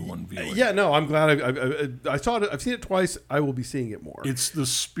one viewing. Yeah, no, I'm glad I saw it. I've seen it twice. I will be seeing it more. It's the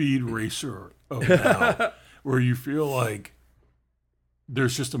speed racer of now, where you feel like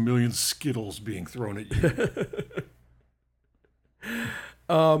there's just a million Skittles being thrown at you.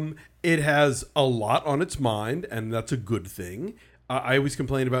 It has a lot on its mind, and that's a good thing. I always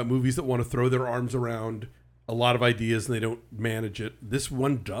complain about movies that want to throw their arms around a lot of ideas and they don't manage it. This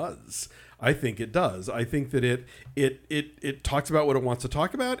one does. I think it does. I think that it talks about what it wants to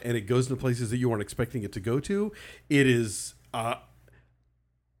talk about, and it goes into places that you weren't expecting it to go to. It is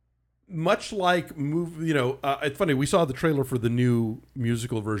much like it's funny. We saw the trailer for the new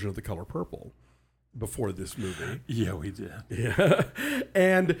musical version of The Color Purple before this movie. Yeah, we did. Yeah,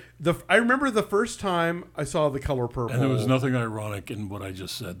 and I remember the first time I saw The Color Purple, And there was nothing ironic in what I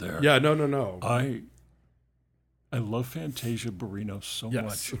just said there. Yeah, no. I love Fantasia Barrino so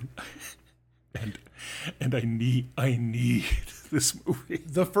Yes. much. And I need this movie.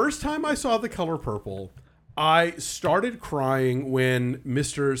 The first time I saw The Color Purple, I started crying when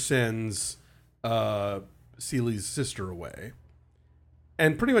Mr. sends Ceely's sister away,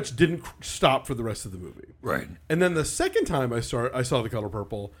 and pretty much didn't stop for the rest of the movie. Right. And then the second time I saw The Color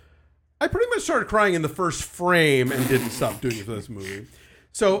Purple, I pretty much started crying in the first frame and didn't stop doing it for this movie.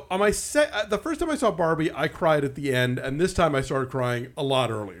 So on my the first time I saw Barbie, I cried at the end, and this time I started crying a lot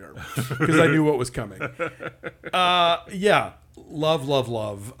earlier because I knew what was coming. Yeah,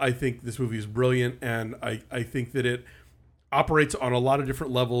 love. I think this movie is brilliant, and I think that it operates on a lot of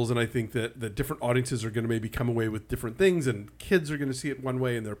different levels, and I think that different audiences are going to maybe come away with different things, and kids are going to see it one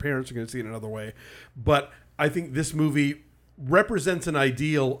way, and their parents are going to see it another way. But I think this movie represents an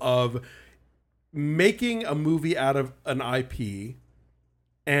ideal of making a movie out of an IP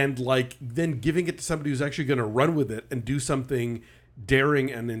and like then giving it to somebody who's actually going to run with it and do something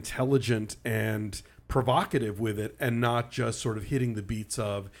daring and intelligent and provocative with it, and not just sort of hitting the beats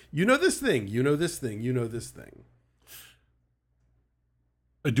of, this thing, this thing.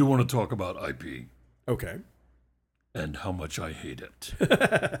 I do want to talk about IP. Okay. And how much I hate it.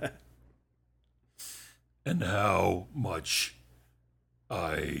 And how much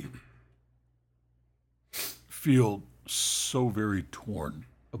I feel so very torn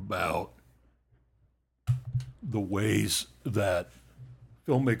about the ways that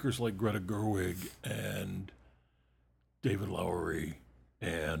filmmakers like Greta Gerwig and David Lowery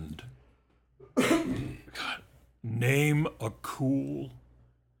and God, name a cool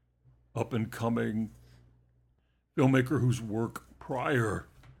up-and-coming filmmaker whose work prior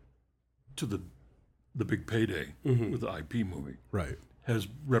to the big payday with the IP movie Right. has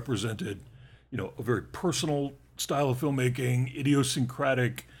represented, a very personal style of filmmaking,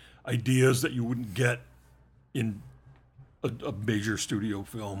 idiosyncratic ideas that you wouldn't get in a major studio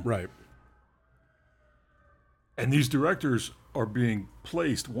film. Right. And these directors are being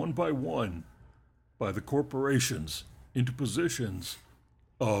placed one by one by the corporations into positions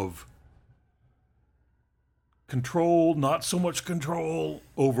of control, not so much control,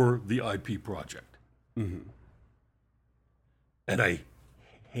 over the IP project. Mm-hmm. And I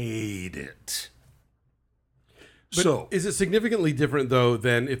hate it. But So, is it significantly different, though,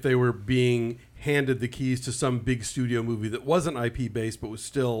 than if they were being handed the keys to some big studio movie that wasn't IP based but was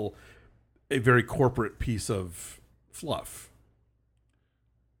still a very corporate piece of fluff?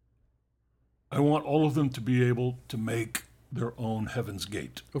 I want all of them to be able to make their own Heaven's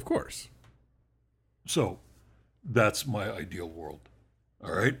Gate. Of course. So that's my ideal world.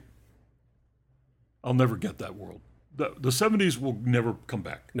 All right? I'll never get that world. The 70s will never come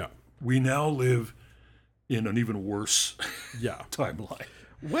back. No. We now live in an even worse Yeah. timeline.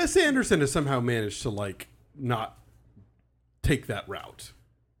 Wes Anderson has somehow managed to, like, not take that route.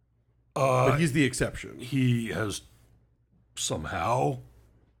 But he's the exception. He has somehow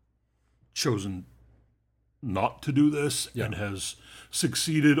chosen not to do this and has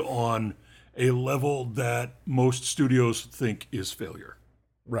succeeded on a level that most studios think is failure.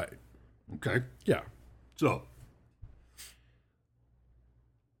 Right. Okay? Yeah. So,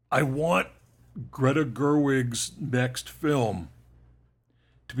 I want Greta Gerwig's next film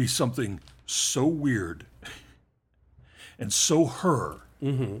to be something so weird and so her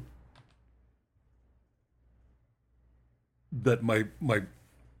that my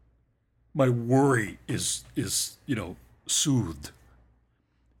worry is soothed,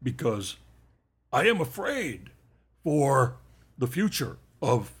 because I am afraid for the future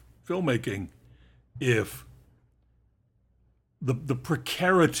of filmmaking if the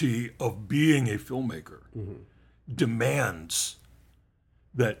precarity of being a filmmaker demands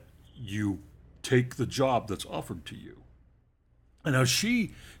that you take the job that's offered to you. And now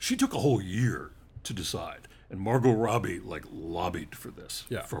she took a whole year to decide, and Margot Robbie like lobbied for this,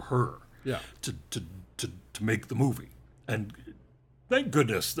 for her, to make the movie. And thank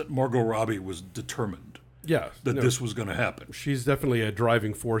goodness that Margot Robbie was determined that this was going to happen. She's definitely a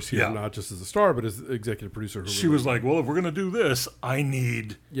driving force here, not just as a star, but as executive producer. She was like, well, if we're going to do this, I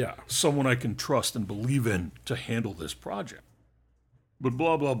need someone I can trust and believe in to handle this project. But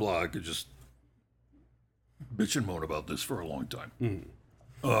blah, blah, blah. I could just bitch and moan about this for a long time.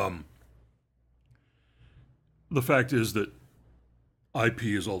 The fact is that IP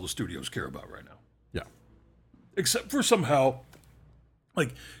is all the studios care about right now. Yeah. Except for somehow,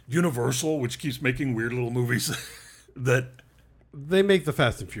 like Universal, which keeps making weird little movies that... They make the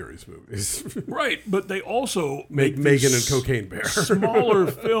Fast and Furious movies. Right, but they also make Megan and Cocaine Bear. Smaller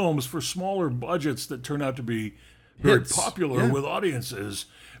films for smaller budgets that turn out to be very popular with audiences,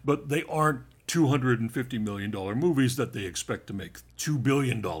 but they aren't $250 million movies that they expect to make $2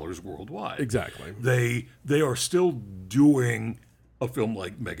 billion worldwide. Exactly. They are still doing a film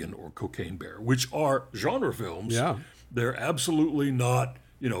like Megan or Cocaine Bear, which are genre films. Yeah. They're absolutely not,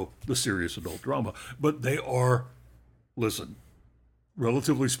 the serious adult drama, but they are, listen,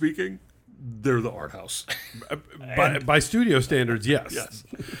 relatively speaking, they're the art house. By studio standards, yes. Yes.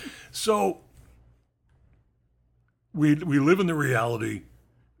 So we live in the reality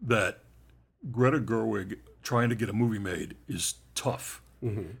that Greta Gerwig trying to get a movie made is tough.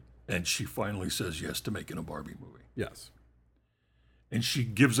 And she finally says yes to making a Barbie movie. Yes. And she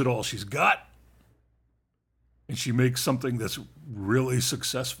gives it all she's got. And she makes something that's really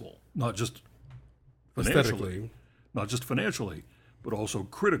successful, not just financially, but also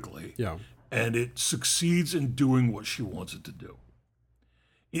critically. Yeah. And it succeeds in doing what she wants it to do.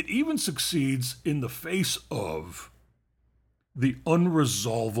 It even succeeds in the face of the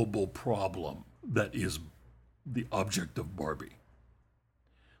unresolvable problem that is the object of Barbie.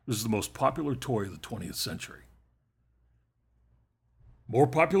 This is the most popular toy of the 20th century. More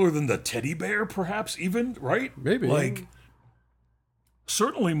popular than the teddy bear, perhaps, even, right? Maybe. Like,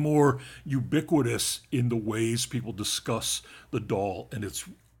 certainly more ubiquitous in the ways people discuss the doll and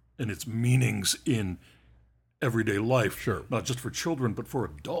its meanings in everyday life. Sure. Not just for children, but for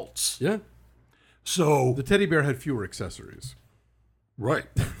adults. Yeah. So the teddy bear had fewer accessories. Right.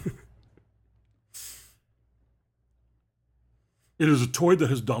 It is a toy that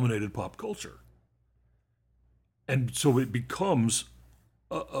has dominated pop culture. And so it becomes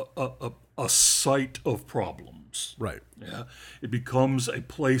a site of problems. Right. Yeah. It becomes a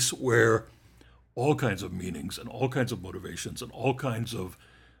place where all kinds of meanings and all kinds of motivations and all kinds of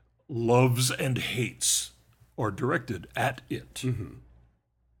loves and hates are directed at it.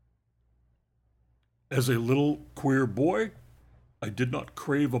 As a little queer boy, I did not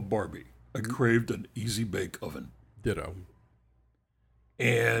crave a Barbie. I craved an Easy Bake Oven. Ditto.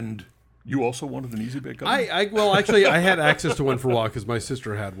 And you also wanted an Easy Bake Oven? Well, actually, I had access to one for a while because my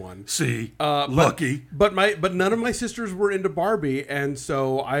sister had one. See, lucky. But none of my sisters were into Barbie, and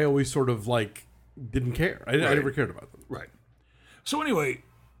so I always sort of didn't care. I never cared about them. Right. So anyway,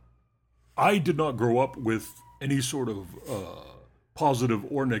 I did not grow up with any sort of positive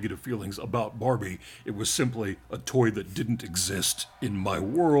or negative feelings about Barbie. It was simply a toy that didn't exist in my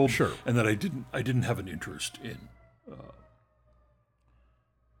world, sure, and that I didn't have an interest in.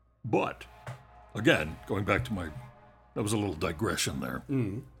 But again, going back to that was a little digression there.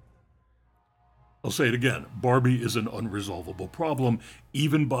 I'll say it again. Barbie is an unresolvable problem,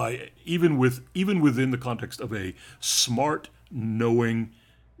 even within the context of a smart, knowing,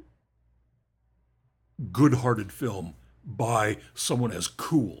 good-hearted film by someone as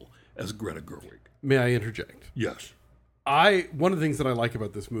cool as Greta Gerwig. May I interject? Yes. One of the things that I like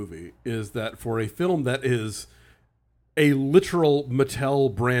about this movie is that for a film that is a literal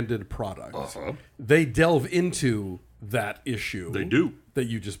Mattel branded product, they delve into that issue. They do. That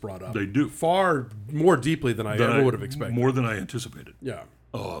you just brought up. They do. Far more deeply than I ever would have expected. More than I anticipated. Yeah.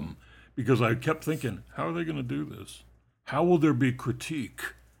 Because I kept thinking, how are they going to do this? How will there be critique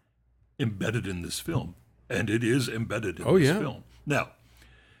embedded in this film? And it is embedded in this film. Now,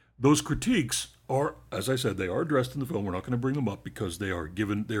 those critiques are, as I said, they are addressed in the film. We're not going to bring them up because they're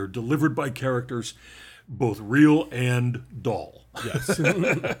delivered by characters, both real and doll. Yes.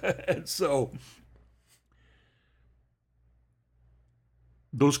 And so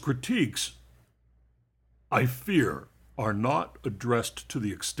those critiques, I fear, are not addressed to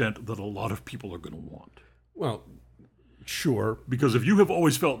the extent that a lot of people are going to want. Well, sure. Because if you have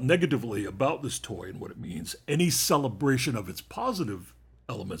always felt negatively about this toy and what it means, any celebration of its positive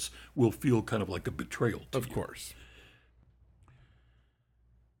elements will feel kind of like a betrayal to you. Of course.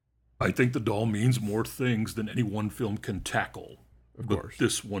 I think the doll means more things than any one film can tackle. Of course.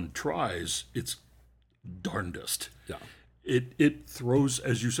 This one tries its darndest. Yeah. It throws,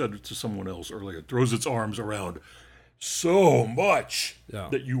 as you said to someone else earlier, it throws its arms around so much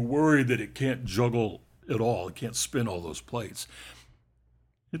that you worry that it can't juggle it all. It can't spin all those plates.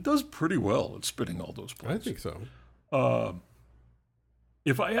 It does pretty well at spinning all those plates. I think so.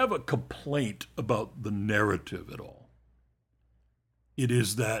 If I have a complaint about the narrative at all, it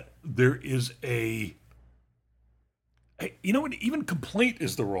is that there is even complaint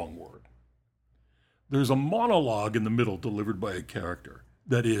is the wrong word. There's a monologue in the middle delivered by a character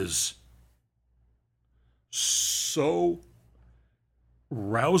that is so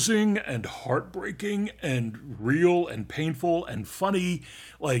rousing and heartbreaking and real and painful and funny.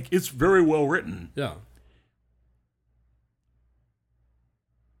 Like, it's very well written. Yeah.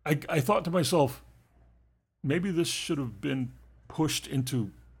 I thought to myself, maybe this should have been pushed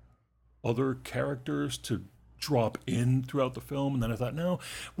into other characters to drop in throughout the film. And then I thought, no,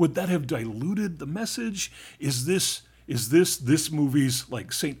 would that have diluted the message? Is this movie's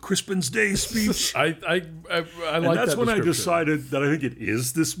like St. Crispin's Day speech? I like that. And that's when I description. decided that I think it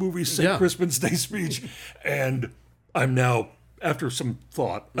is this movie's St. Crispin's Day speech. And I'm now, after some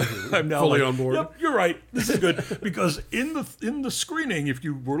thought, I'm now fully like, on board. Yep, you're right. This is good. Because in the screening, if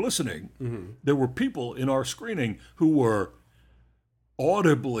you were listening, there were people in our screening who were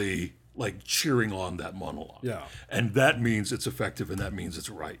audibly like cheering on that monologue. Yeah. And that means it's effective and that means it's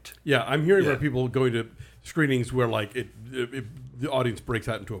right. Yeah, I'm hearing about people going to screenings where like the audience breaks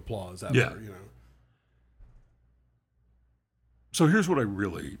out into applause after, you know. So here's what I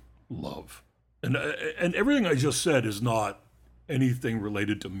really love. And everything I just said is not anything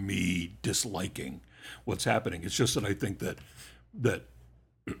related to me disliking what's happening. It's just that I think that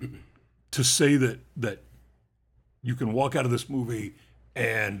to say that you can walk out of this movie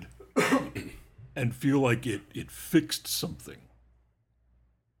and feel like it fixed something.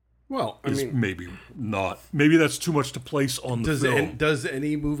 Well, I mean, maybe that's too much to place on the film. Does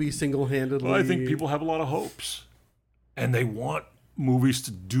any movie single-handedly? Well, I think people have a lot of hopes, and they want movies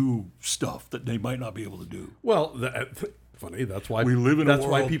to do stuff that they might not be able to do. Well, funny. That's why we live in a world.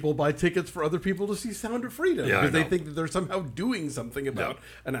 That's why people buy tickets for other people to see Sound of Freedom, because they think that they're somehow doing something about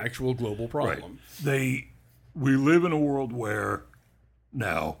an actual global problem. Right. We live in a world where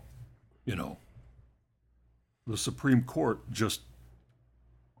now, the Supreme Court just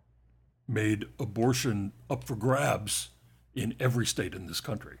made abortion up for grabs in every state in this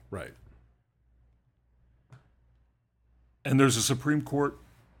country. Right. And there's a Supreme Court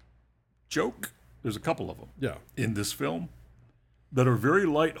joke. There's a couple of them in this film that are very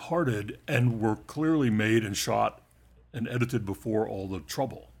lighthearted and were clearly made and shot and edited before all the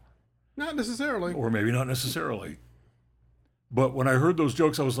trouble. Not necessarily. Or maybe not necessarily. But when I heard those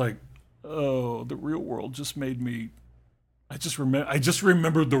jokes, I was like, oh, the real world just made me... I just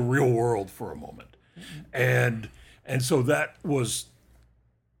remembered the real world for a moment. And so that was...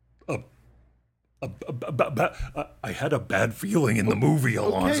 I had a bad feeling in the movie,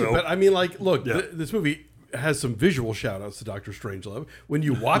 Alonzo. Okay, but I mean, like, look, this movie has some visual shout-outs to Dr. Strangelove. When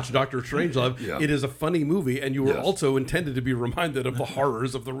you watch Dr. Strangelove, it is a funny movie, and you were also intended to be reminded of the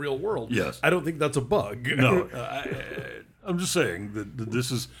horrors of the real world. Yes. I don't think that's a bug. No, I'm just saying that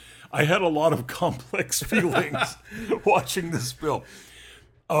this is... I had a lot of complex feelings watching this film.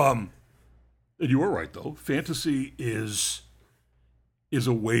 And you were right, though. Fantasy is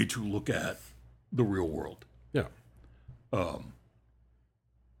a way to look at the real world. Yeah.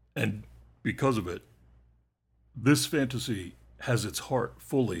 And because of it, this fantasy has its heart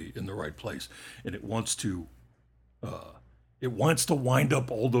fully in the right place, and it wants to wind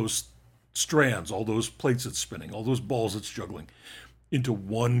up all those strands, all those plates it's spinning, all those balls it's juggling, into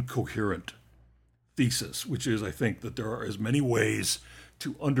one coherent thesis, which is, I think, that there are as many ways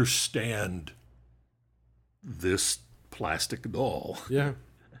to understand this plastic doll Yeah.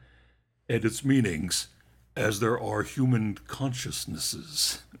 and its meanings as there are human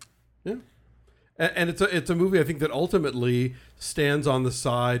consciousnesses. Yeah. And it's a movie, I think, that ultimately stands on the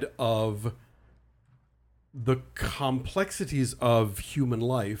side of the complexities of human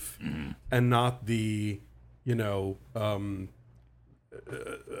life and not the,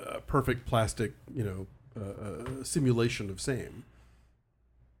 perfect plastic, simulation of same.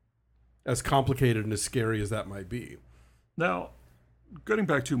 As complicated and as scary as that might be. Now, getting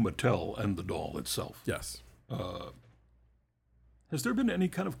back to Mattel and the doll itself. Yes. Has there been any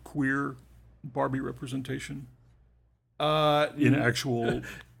kind of queer Barbie representation In actual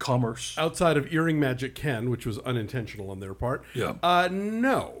commerce? Outside of Earring Magic Ken, which was unintentional on their part. Yeah.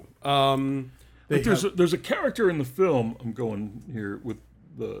 No. There's a character in the film, I'm going here with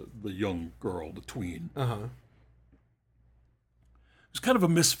the young girl, the tween. Uh-huh. It's kind of a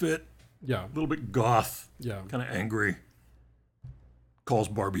misfit, Yeah. a little bit goth, Yeah. kind of angry. Calls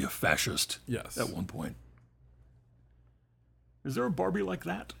Barbie a fascist. Yes. At one point. Is there a Barbie like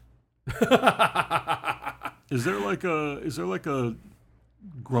that? Is there like a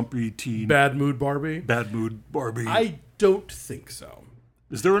grumpy teen Bad mood Barbie? bad mood Barbie? I don't think so.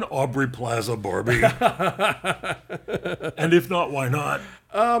 Is there an Aubrey Plaza Barbie? And if not, why not?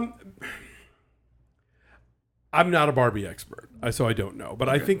 I'm not a Barbie expert, so I don't know. But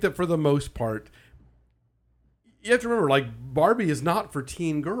I think that for the most part, you have to remember, like, Barbie is not for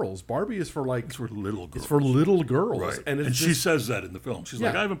teen girls. Barbie is for, like... It's for little girls. It's for little girls. Right. And she says that in the film. She's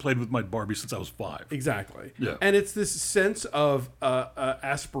like, Yeah. I haven't played with my Barbie since I was 5. Exactly. Yeah. And it's this sense of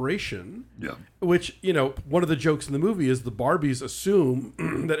aspiration, Yeah. which, one of the jokes in the movie is the Barbies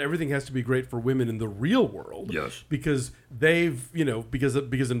assume that everything has to be great for women in the real world. Yes. Because they've,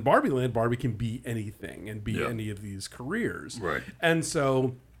 because in Barbie Land, Barbie can be anything and be Yeah. any of these careers. Right. And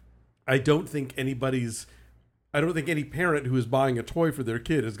so I don't think any parent who is buying a toy for their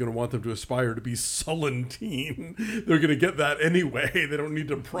kid is going to want them to aspire to be sullen teen. They're going to get that anyway. They don't need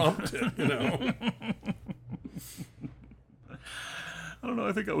to prompt it, I don't know.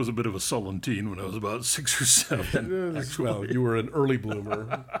 I think I was a bit of a sullen teen when I was about 6 or 7. Well, you were an early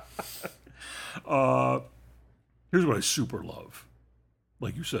bloomer. Here's what I super love.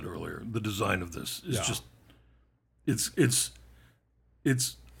 Like you said earlier, the design of this is just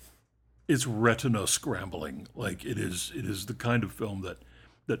it's retina scrambling. Like it is the kind of film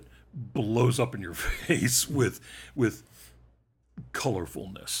that blows up in your face with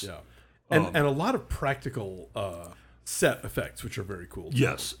colorfulness. Yeah. And a lot of practical set effects, which are very cool.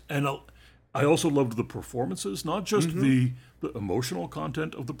 Yes, and I also loved the performances, not just the emotional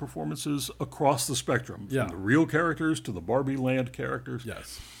content of the performances across the spectrum, Yeah. from the real characters to the Barbie Land characters.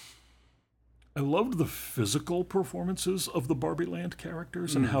 Yes. I loved the physical performances of the Barbie Land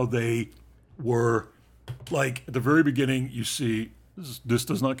characters and how they were, like, at the very beginning, you see, this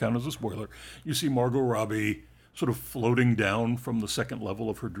does not count as a spoiler, you see Margot Robbie sort of floating down from the second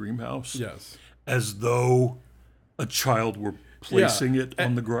level of her dream house. Yes. As though a child were placing it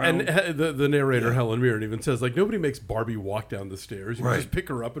on the ground. And the narrator, Helen Mirren, even says, like, nobody makes Barbie walk down the stairs. You just pick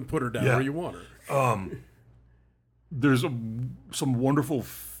her up and put her down where you want her. There's some wonderful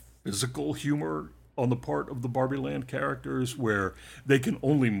physical humor on the part of the Barbie Land characters where they can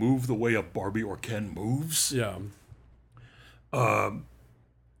only move the way a Barbie or Ken moves. Yeah.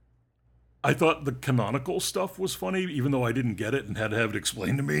 I thought the canonical stuff was funny, even though I didn't get it and had to have it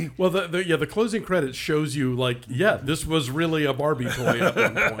explained to me. Well, the closing credits shows you, like, this was really a Barbie toy at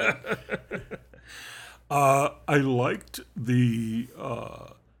one point. I liked the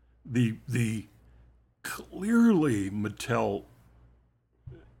clearly Mattel.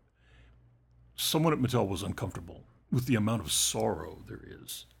 Someone at Mattel was uncomfortable with the amount of sorrow there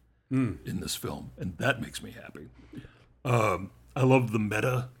is in this film, and that makes me happy. I loved the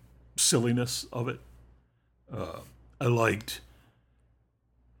meta silliness of it. I liked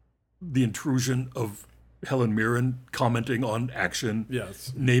the intrusion of Helen Mirren commenting on action,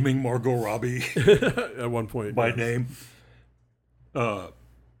 Yes. naming Margot Robbie At one point. by name.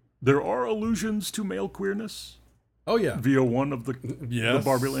 There are allusions to male queerness Oh, yeah. via one of the Yes.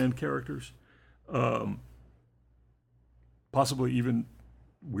 Barbie Land characters. Possibly even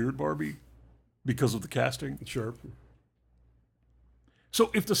Weird Barbie because of the casting. Sure. So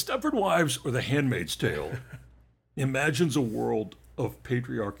if the Stepford Wives or the Handmaid's Tale imagines a world of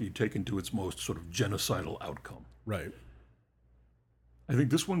patriarchy taken to its most sort of genocidal outcome, Right. I think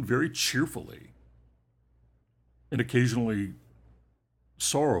this one very cheerfully and occasionally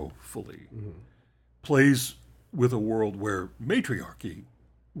sorrowfully plays with a world where matriarchy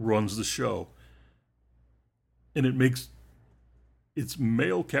runs the show, and it makes its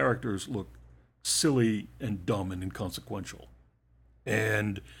male characters look silly and dumb and inconsequential.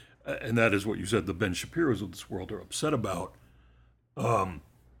 And that is what you said the Ben Shapiros of this world are upset about.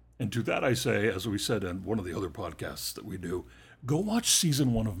 And to that I say, as we said in one of the other podcasts that we do, go watch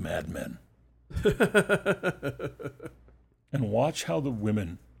season 1 of Mad Men. And watch how the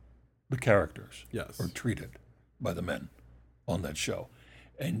women, the characters, Yes. are treated by the men on that show.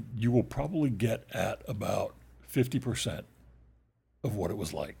 And you will probably get at about 50% of what it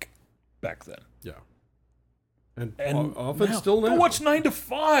was like back then. Yeah. And often still now. Go watch 9 to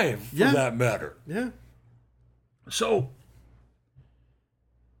 5 for Yeah. that matter. Yeah. So,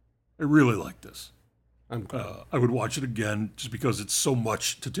 I really like this. I'm glad. I would watch it again just because it's so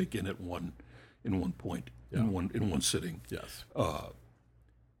much to take in at one point, in one sitting. Yes.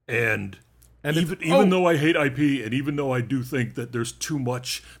 And it's- even though I hate IP, and even though I do think that there's too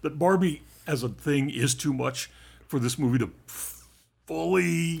much, that Barbie as a thing is too much for this movie to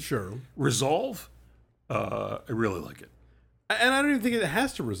fully Sure. resolve, I really like it. And I don't even think it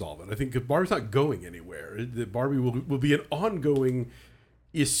has to resolve it. I think if Barbie's not going anywhere. Barbie will be an ongoing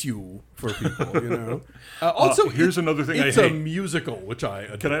issue for people, you know. Also, here's another thing I it's a hate. musical, which I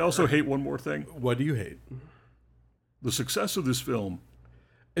adore. Can I also hate one more thing? What do you hate? The success of this film,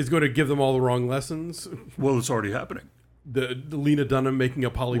 Is going to give them all the wrong lessons. well, it's already happening. The Lena Dunham making a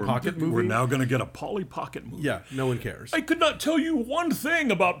Polly Pocket movie. We're now going to get a Polly Pocket movie. Yeah, no one cares. I could not tell you one thing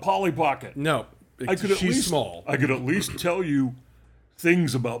about Polly Pocket. No, She's she's small. I could at least tell you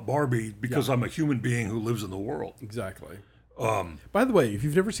things about Barbie because I'm a human being who lives in the world. Exactly. By the way, if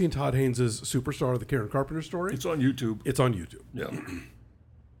you've never seen Todd Haynes' Superstar, the Karen Carpenter story, It's on YouTube. it's on YouTube. Yeah.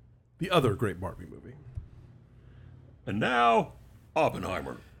 The other great Barbie movie. And now,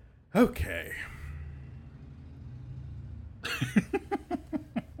 Oppenheimer. Okay.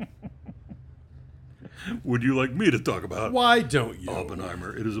 Would you like me to talk about Why don't you?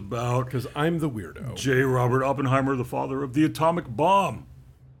 Oppenheimer? It is about Because I'm the weirdo. J. Robert Oppenheimer, the father of the atomic bomb.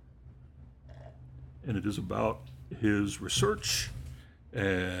 And it is about his research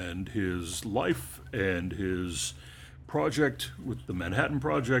and his life and his project with the Manhattan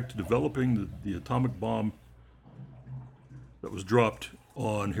Project, developing the atomic bomb that was dropped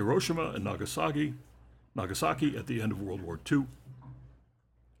on Hiroshima and Nagasaki at the end of World War II.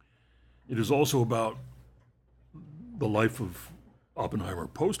 It is also about the life of Oppenheimer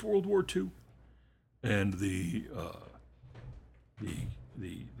post World War II and the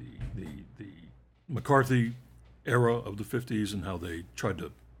McCarthy era of the 50s and how they tried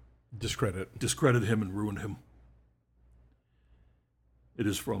to discredit him and ruin him. It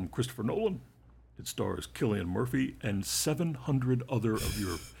is from Christopher Nolan. It stars Cillian Murphy and 700 other of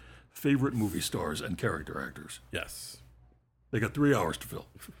your favorite movie stars and character actors. Yes. They got 3 hours to fill.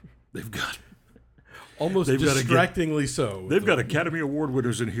 They've got Almost They've gotta distractingly so. They've got Academy Award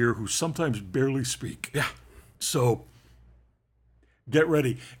winners in here who sometimes barely speak. Yeah. So get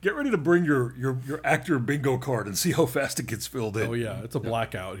ready. Get ready to bring your actor bingo card and see how fast it gets filled in. Oh, yeah. It's a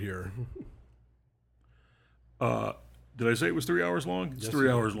blackout here. Did I say it was 3 hours long? It's Yes, 3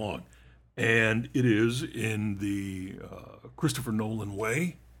 you hours long. And it is in the Christopher Nolan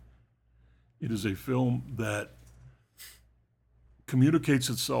way. It is a film that communicates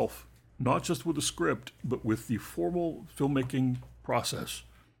itself not just with a script, but with the formal filmmaking process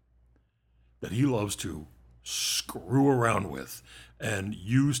that he loves to screw around with and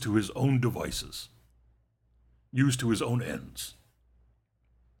use to his own devices, use to his own ends.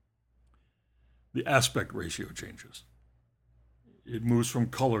 The aspect ratio changes. It moves from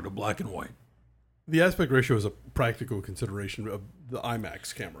color to black and white. The aspect ratio is a practical consideration of the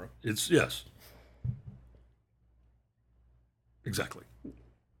IMAX camera. It's, yes. Exactly.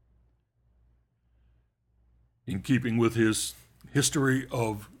 In keeping with his history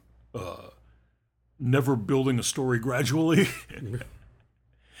of never building a story gradually,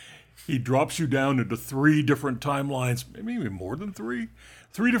 he drops you down into 3 different timelines, maybe even more than 3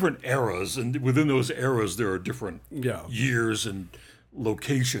 different eras, and within those eras there are different years and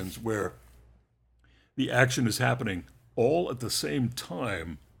locations where the action is happening all at the same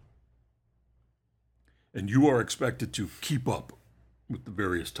time, and you are expected to keep up with the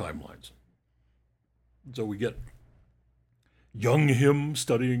various timelines. So we get young him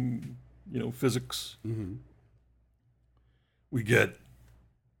studying, physics. Mm-hmm. We get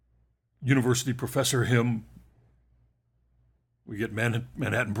University Professor him. We get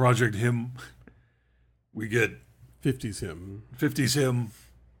Manhattan Project him. We get 50s him. 50s him.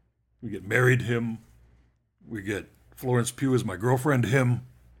 We get Married him. We get Florence Pugh as my girlfriend him.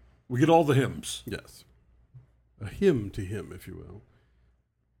 We get all the hymns. Yes. A hymn to him, if you will.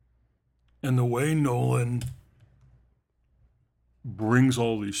 And the way Nolan brings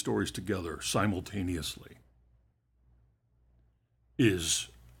all these stories together simultaneously is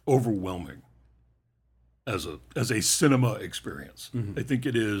overwhelming as a cinema experience. Mm-hmm. I think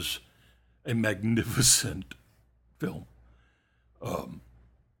it is a magnificent film.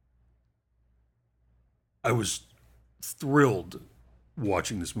 I was thrilled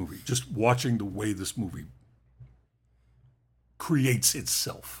watching this movie, just watching the way this movie creates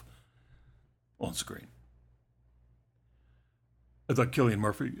itself on screen. I thought Cillian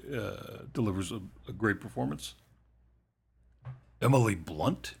Murphy delivers a great performance. Emily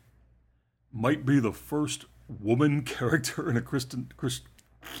Blunt might be the first woman character in a Christopher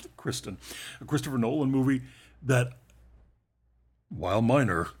Nolan movie that, while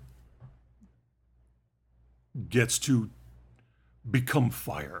minor, gets to become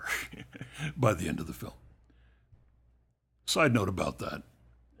fire by the end of the film. Side note about that,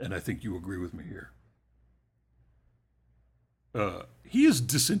 and I think you agree with me here. He is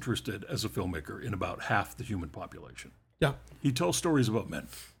disinterested as a filmmaker in about half the human population. Yeah. He tells stories about men.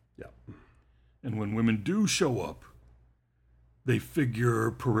 Yeah. And when women do show up, they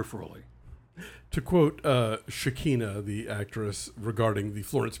figure peripherally. To quote Shakina, the actress, regarding the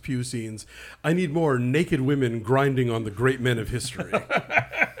Florence Pugh scenes, I need more naked women grinding on the great men of history.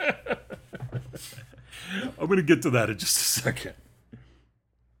 I'm going to get to that in just a second.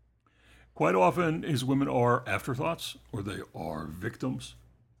 Quite often, his women are afterthoughts or they are victims.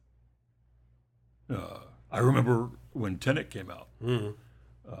 I remember when Tenet came out. Mm.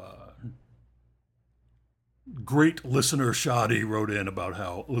 Great listener Shadi wrote in about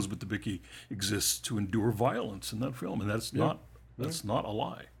how Elizabeth Debicki exists to endure violence in that film, and that's not a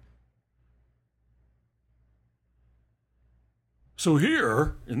lie. So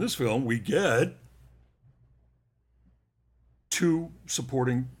here in this film, we get two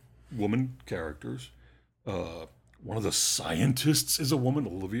supporting woman characters. One of the scientists is a woman,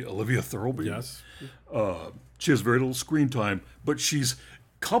 Olivia Thirlby. Yes. She has very little screen time, but she's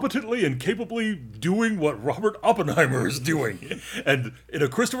competently and capably doing what Robert Oppenheimer is doing. And in a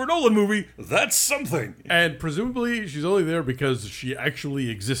Christopher Nolan movie, that's something. And presumably she's only there because she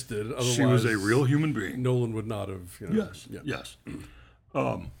actually existed. Otherwise, she was a real human being. Nolan would not have. Yes, yeah. Yes.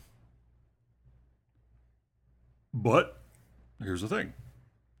 But here's the thing.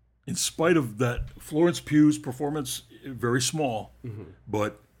 In spite of that, Florence Pugh's performance, very small,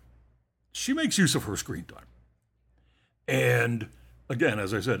 but she makes use of her screen time. And again,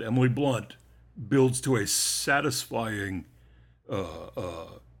 as I said, Emily Blunt builds to a satisfying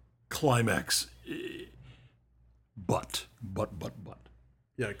climax. But.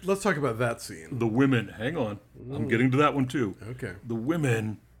 Yeah, let's talk about that scene. The women, hang on, I'm getting to that one too. Okay. The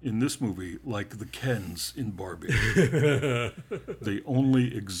women in this movie, like the Kens in Barbie, they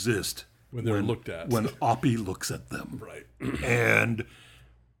only exist when they're looked at. When Oppie looks at them. Right. And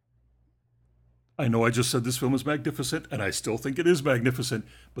I know I just said this film is magnificent, and I still think it is magnificent,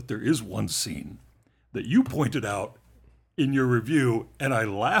 but there is one scene that you pointed out in your review, and I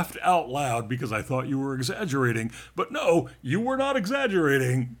laughed out loud because I thought you were exaggerating. But no, you were not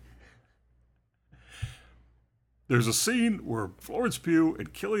exaggerating. There's a scene where Florence Pugh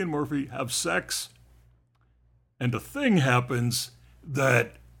and Cillian Murphy have sex, and a thing happens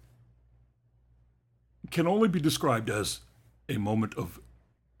that can only be described as a moment of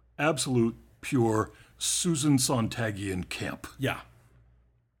absolute, pure Susan Sontagian camp. Yeah.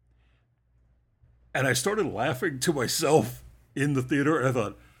 And I started laughing to myself in the theater, and I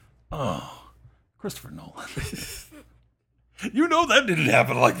thought, oh, Christopher Nolan. You know that didn't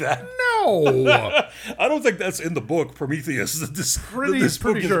happen like that. No. I don't think that's in the book, Prometheus. Pretty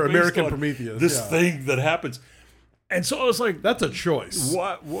sure American Prometheus. This thing that happens. And so I was like, that's a choice.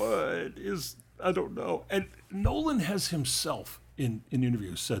 What is, I don't know. And Nolan has himself in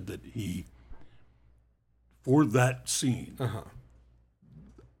interviews said that he, for that scene,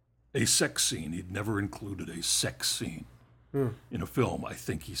 a sex scene, he'd never included a sex scene in a film, I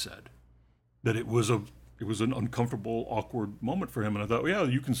think he said. That it was an uncomfortable, awkward moment for him. And I thought, well,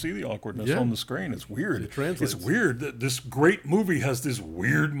 yeah, you can see the awkwardness on the screen. It's weird. It translates. It's weird that this great movie has this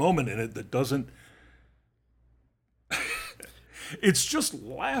weird moment in it that doesn't... It's just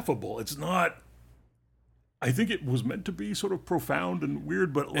laughable. It's not I think it was meant to be sort of profound and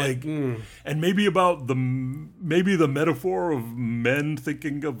weird, but like, and maybe about the metaphor of men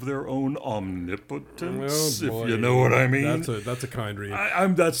thinking of their own omnipotence, if you know what I mean. That's a kind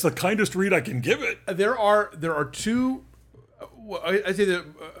read. That's the kindest read I can give it. There are two. I say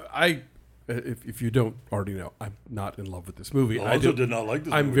that if you don't already know, I'm not in love with this movie. I also did not like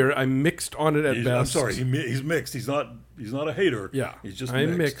this movie. I'm mixed on it at best. I'm sorry, he's mixed. He's not a hater. Yeah, he's just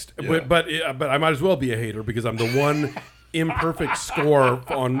I'm mixed. Yeah. But I might as well be a hater because I'm the one imperfect score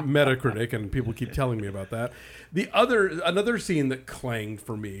on Metacritic, and people keep telling me about that. Another scene that clanged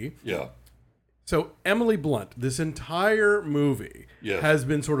for me. Yeah. So Emily Blunt, this entire movie has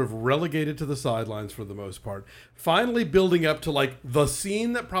been sort of relegated to the sidelines for the most part, finally building up to like the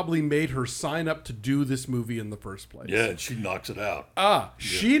scene that probably made her sign up to do this movie in the first place. Yeah, and she knocks it out.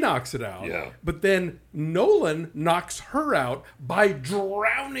 She knocks it out. Yeah. But then Nolan knocks her out by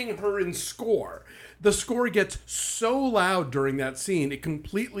drowning her in score. The score gets so loud during that scene, it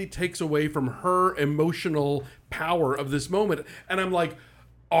completely takes away from her emotional power of this moment. And I'm like,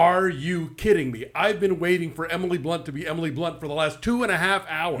 are you kidding me? I've been waiting for Emily Blunt to be Emily Blunt for the last 2.5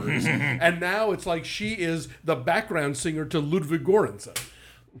 hours. And now it's like she is the background singer to Ludwig Göransson.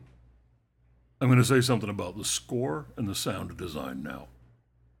 I'm going to say something about the score and the sound design now.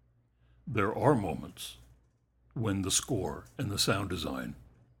 There are moments when the score and the sound design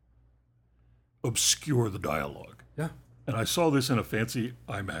obscure the dialogue. Yeah. And I saw this in a fancy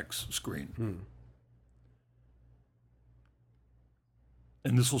IMAX screen.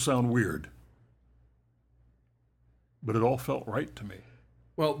 And this will sound weird, but it all felt right to me.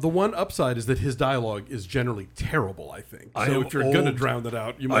 Well, the one upside is that his dialogue is generally terrible, I think. So if you're going to drown that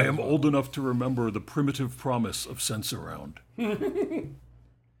out, you might. I am old enough to remember the primitive promise of Sensurround.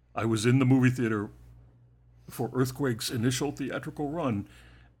 I was in the movie theater for Earthquake's initial theatrical run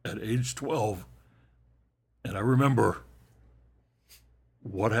at age 12, and I remember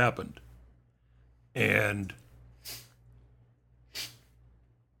what happened. And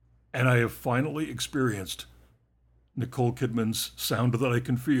I have finally experienced Nicole Kidman's Sound That I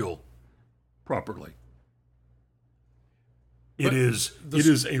Can Feel properly. It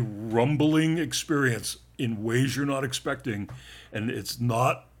is a rumbling experience in ways you're not expecting, and it's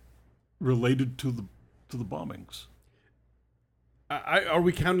not related to the bombings. Are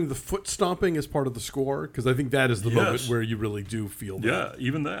we counting the foot stomping as part of the score? Because I think that is the moment where you really do feel that. Yeah,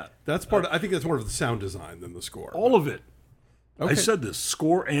 even that. That's part. I think that's more of the sound design than the score. All of it. Okay. I said this,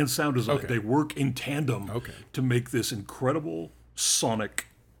 score and sound design, Okay. they work in tandem to make this incredible sonic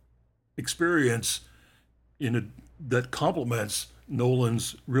experience that complements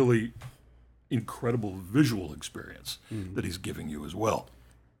Nolan's really incredible visual experience that he's giving you as well.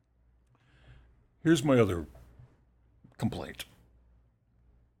 Here's my other complaint.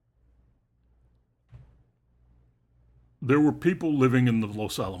 There were people living in the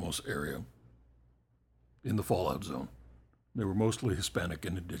Los Alamos area in the fallout zone. They were mostly Hispanic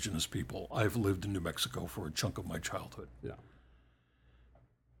and indigenous people. I've lived in New Mexico for a chunk of my childhood. Yeah.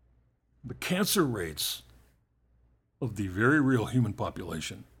 The cancer rates of the very real human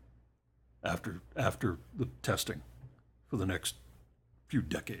population after the testing for the next few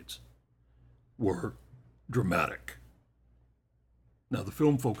decades were dramatic. Now, the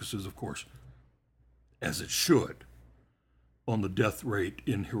film focuses, of course, as it should, on the death rate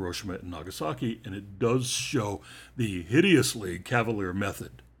in Hiroshima and Nagasaki, and it does show the hideously cavalier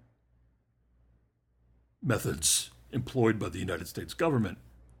methods employed by the United States government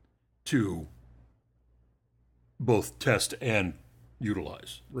to both test and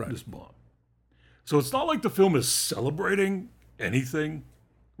utilize this bomb. So it's not like the film is celebrating anything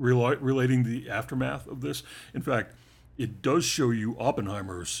relating to the aftermath of this. In fact, it does show you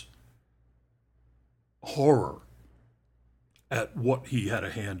Oppenheimer's horror at what he had a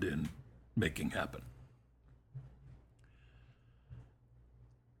hand in making happen.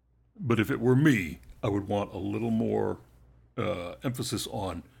 But if it were me, I would want a little more emphasis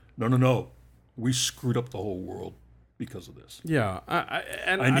on, no, we screwed up the whole world because of this. Yeah.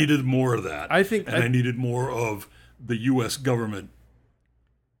 I needed more of that. I needed more of the U.S. government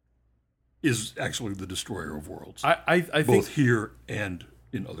is actually the destroyer of worlds. I both think here and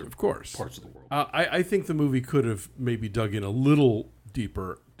in other parts of the world. I think the movie could have maybe dug in a little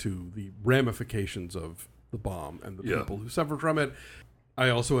deeper to the ramifications of the bomb and the people who suffered from it. I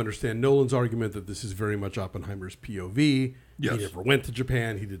also understand Nolan's argument that this is very much Oppenheimer's POV. Yes. He never went to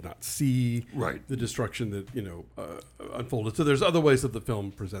Japan. He did not see the destruction that unfolded. So there's other ways that the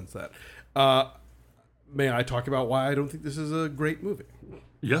film presents that. may I talk about why I don't think this is a great movie?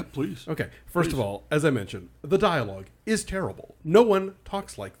 Yeah, please. Okay. First of all, as I mentioned, the dialogue is terrible. No one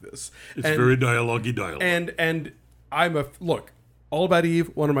talks like this. It's very dialogue-y dialogue. And I'm a look. All About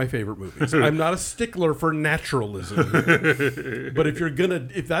Eve, one of my favorite movies. I'm not a stickler for naturalism, but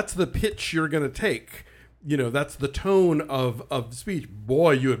if that's the pitch you're gonna take, that's the tone of speech.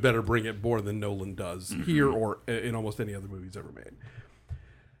 Boy, you had better bring it more than Nolan does here or in almost any other movies ever made.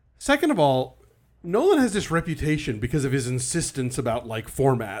 Second of all, Nolan has this reputation because of his insistence about like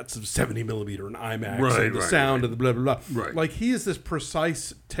formats of 70 millimeter and IMAX and the sound and the blah, blah, blah. Right. Like he is this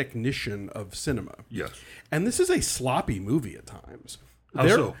precise technician of cinema. Yes. And this is a sloppy movie at times. How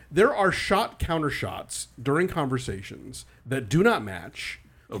so? There are shot counter shots during conversations that do not match.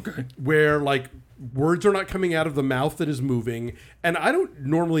 Okay. Where like words are not coming out of the mouth that is moving. And I don't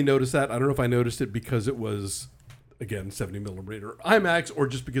normally notice that. I don't know if I noticed it because it was, again, 70 millimeter IMAX or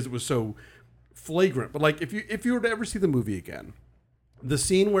just because it was so flagrant. But like if you were to ever see the movie again, the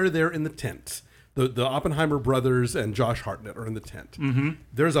scene where they're in the tent, the Oppenheimer brothers and Josh Hartnett are in the tent. Mm-hmm.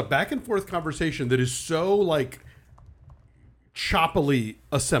 There's a back and forth conversation that is so like choppily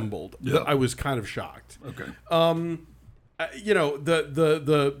assembled that I was kind of shocked. Okay.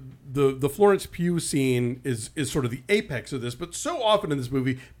 The Florence Pugh scene is sort of the apex of this, but so often in this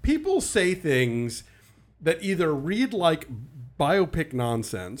movie, people say things that either read like biopic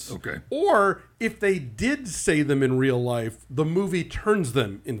nonsense, or if they did say them in real life, the movie turns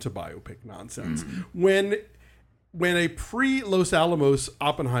them into biopic nonsense. When a pre-Los Alamos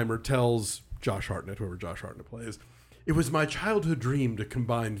Oppenheimer tells Josh Hartnett, whoever Josh Hartnett plays, it was my childhood dream to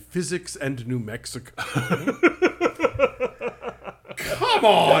combine physics and New Mexico. Come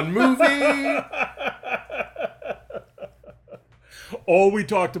on, movie! All we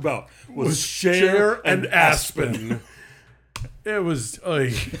talked about was Cher and Aspen. It was.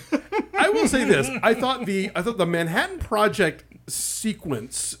 I will say this: I thought the Manhattan Project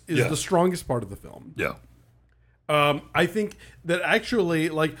sequence is the strongest part of the film. Yeah. I think that actually,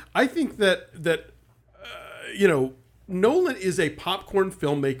 Nolan is a popcorn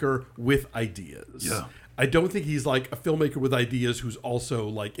filmmaker with ideas. Yeah. I don't think he's like a filmmaker with ideas who's also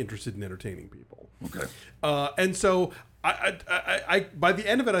like interested in entertaining people. Okay. And so I by the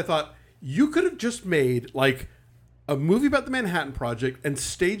end of it, I thought you could have just made like a movie about the Manhattan Project and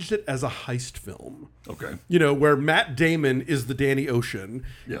staged it as a heist film. Okay. Where Matt Damon is the Danny Ocean.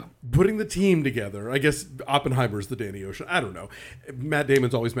 Yeah. Putting the team together. I guess Oppenheimer's the Danny Ocean. I don't know. Matt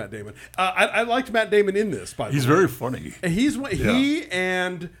Damon's always Matt Damon. I liked Matt Damon in this, by the way. He's very funny. And he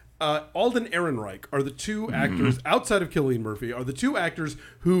and Alden Ehrenreich are the two actors, outside of Cillian Murphy, are the two actors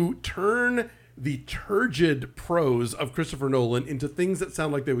who turn the turgid prose of Christopher Nolan into things that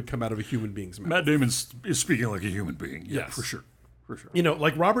sound like they would come out of a human being's mouth. Matt Damon is speaking like a human being. Yeah, Yes. for sure. For sure.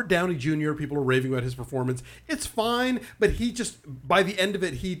 Like Robert Downey Jr., people are raving about his performance. It's fine, but he just, by the end of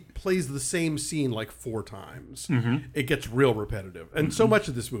it, he plays the same scene like 4 times. It gets real repetitive. And so much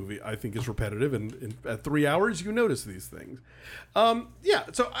of this movie, I think, is repetitive. And at 3 hours, you notice these things.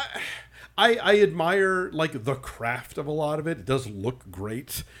 So I admire, like, the craft of a lot of it. It does look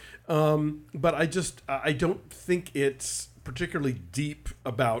great. But I don't think it's particularly deep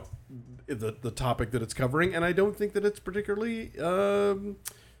about the topic that it's covering, and I don't think that it's particularly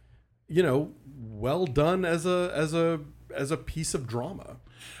well done as a piece of drama.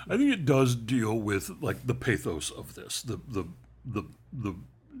 I think it does deal with like the pathos of this, the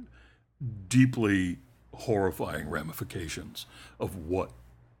deeply horrifying ramifications of what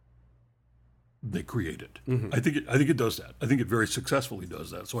they created. I think it does that. I think it very successfully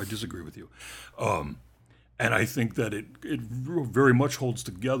does that. So I disagree with you, and I think that it very much holds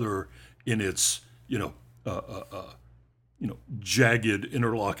together in its jagged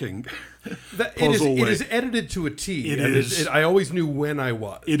interlocking puzzle way. It is edited to a T. I always knew when I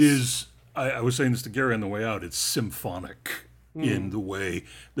was. It is. I was saying this to Gary on the way out. It's symphonic in the way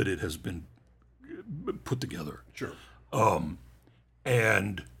that it has been put together. Sure.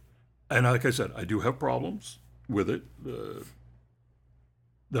 And like I said, I do have problems with it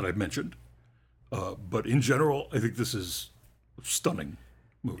that I mentioned. But in general, I think this is a stunning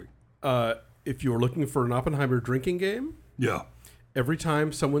movie. If you're looking for an Oppenheimer drinking game, Yeah. every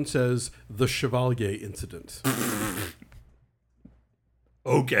time someone says the Chevalier incident,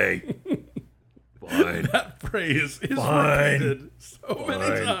 Okay. Fine. that phrase is Fine. repeated so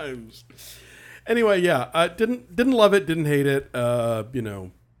many times. Anyway, didn't love it, didn't hate it.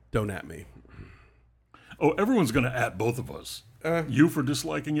 Don't at me. Oh, everyone's going to at both of us. You for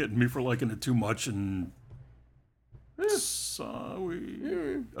disliking it and me for liking it too much. And Here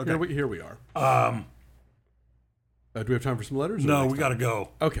we are. Do we have time for some letters? No, we got to go.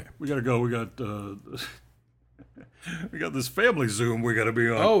 Okay. We got to go. We got we got this family Zoom we got to be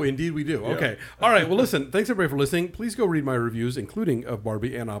on. Oh, indeed we do. Okay. All right. Well, listen, thanks everybody for listening. Please go read my reviews, including of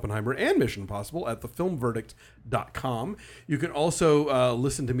Barbie and Oppenheimer and Mission Impossible at thefilmverdict.com. You can also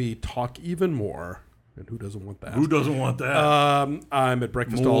listen to me talk even more. And who doesn't want that? Who doesn't want that? I'm at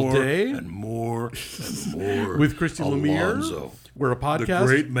breakfast more all day and more and more with Christy Lemire. Alonzo, We're a podcast. the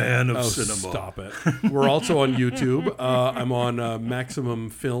great man of cinema. Stop it. We're also on YouTube. I'm on Maximum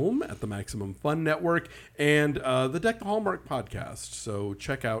Film at the Maximum Fun Network and the Deck the Hallmark podcast. So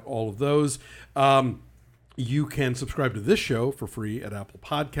check out all of those. You can subscribe to this show for free at Apple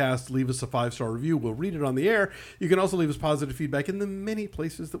Podcasts. Leave us a 5-star review. We'll read it on the air. You can also leave us positive feedback in the many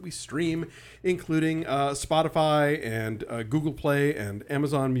places that we stream, including Spotify and Google Play and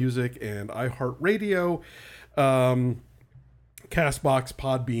Amazon Music and iHeartRadio, Castbox,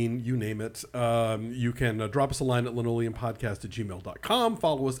 Podbean, you name it. You can drop us a line at linoleumpodcast@gmail.com.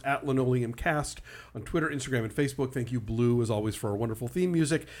 Follow us at linoleumcast on Twitter, Instagram, and Facebook. Thank you, Blue, as always, for our wonderful theme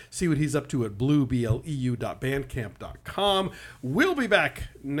music. See what he's up to at bleu.bandcamp.com. We'll be back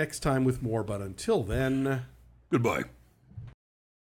next time with more, but until then... Goodbye.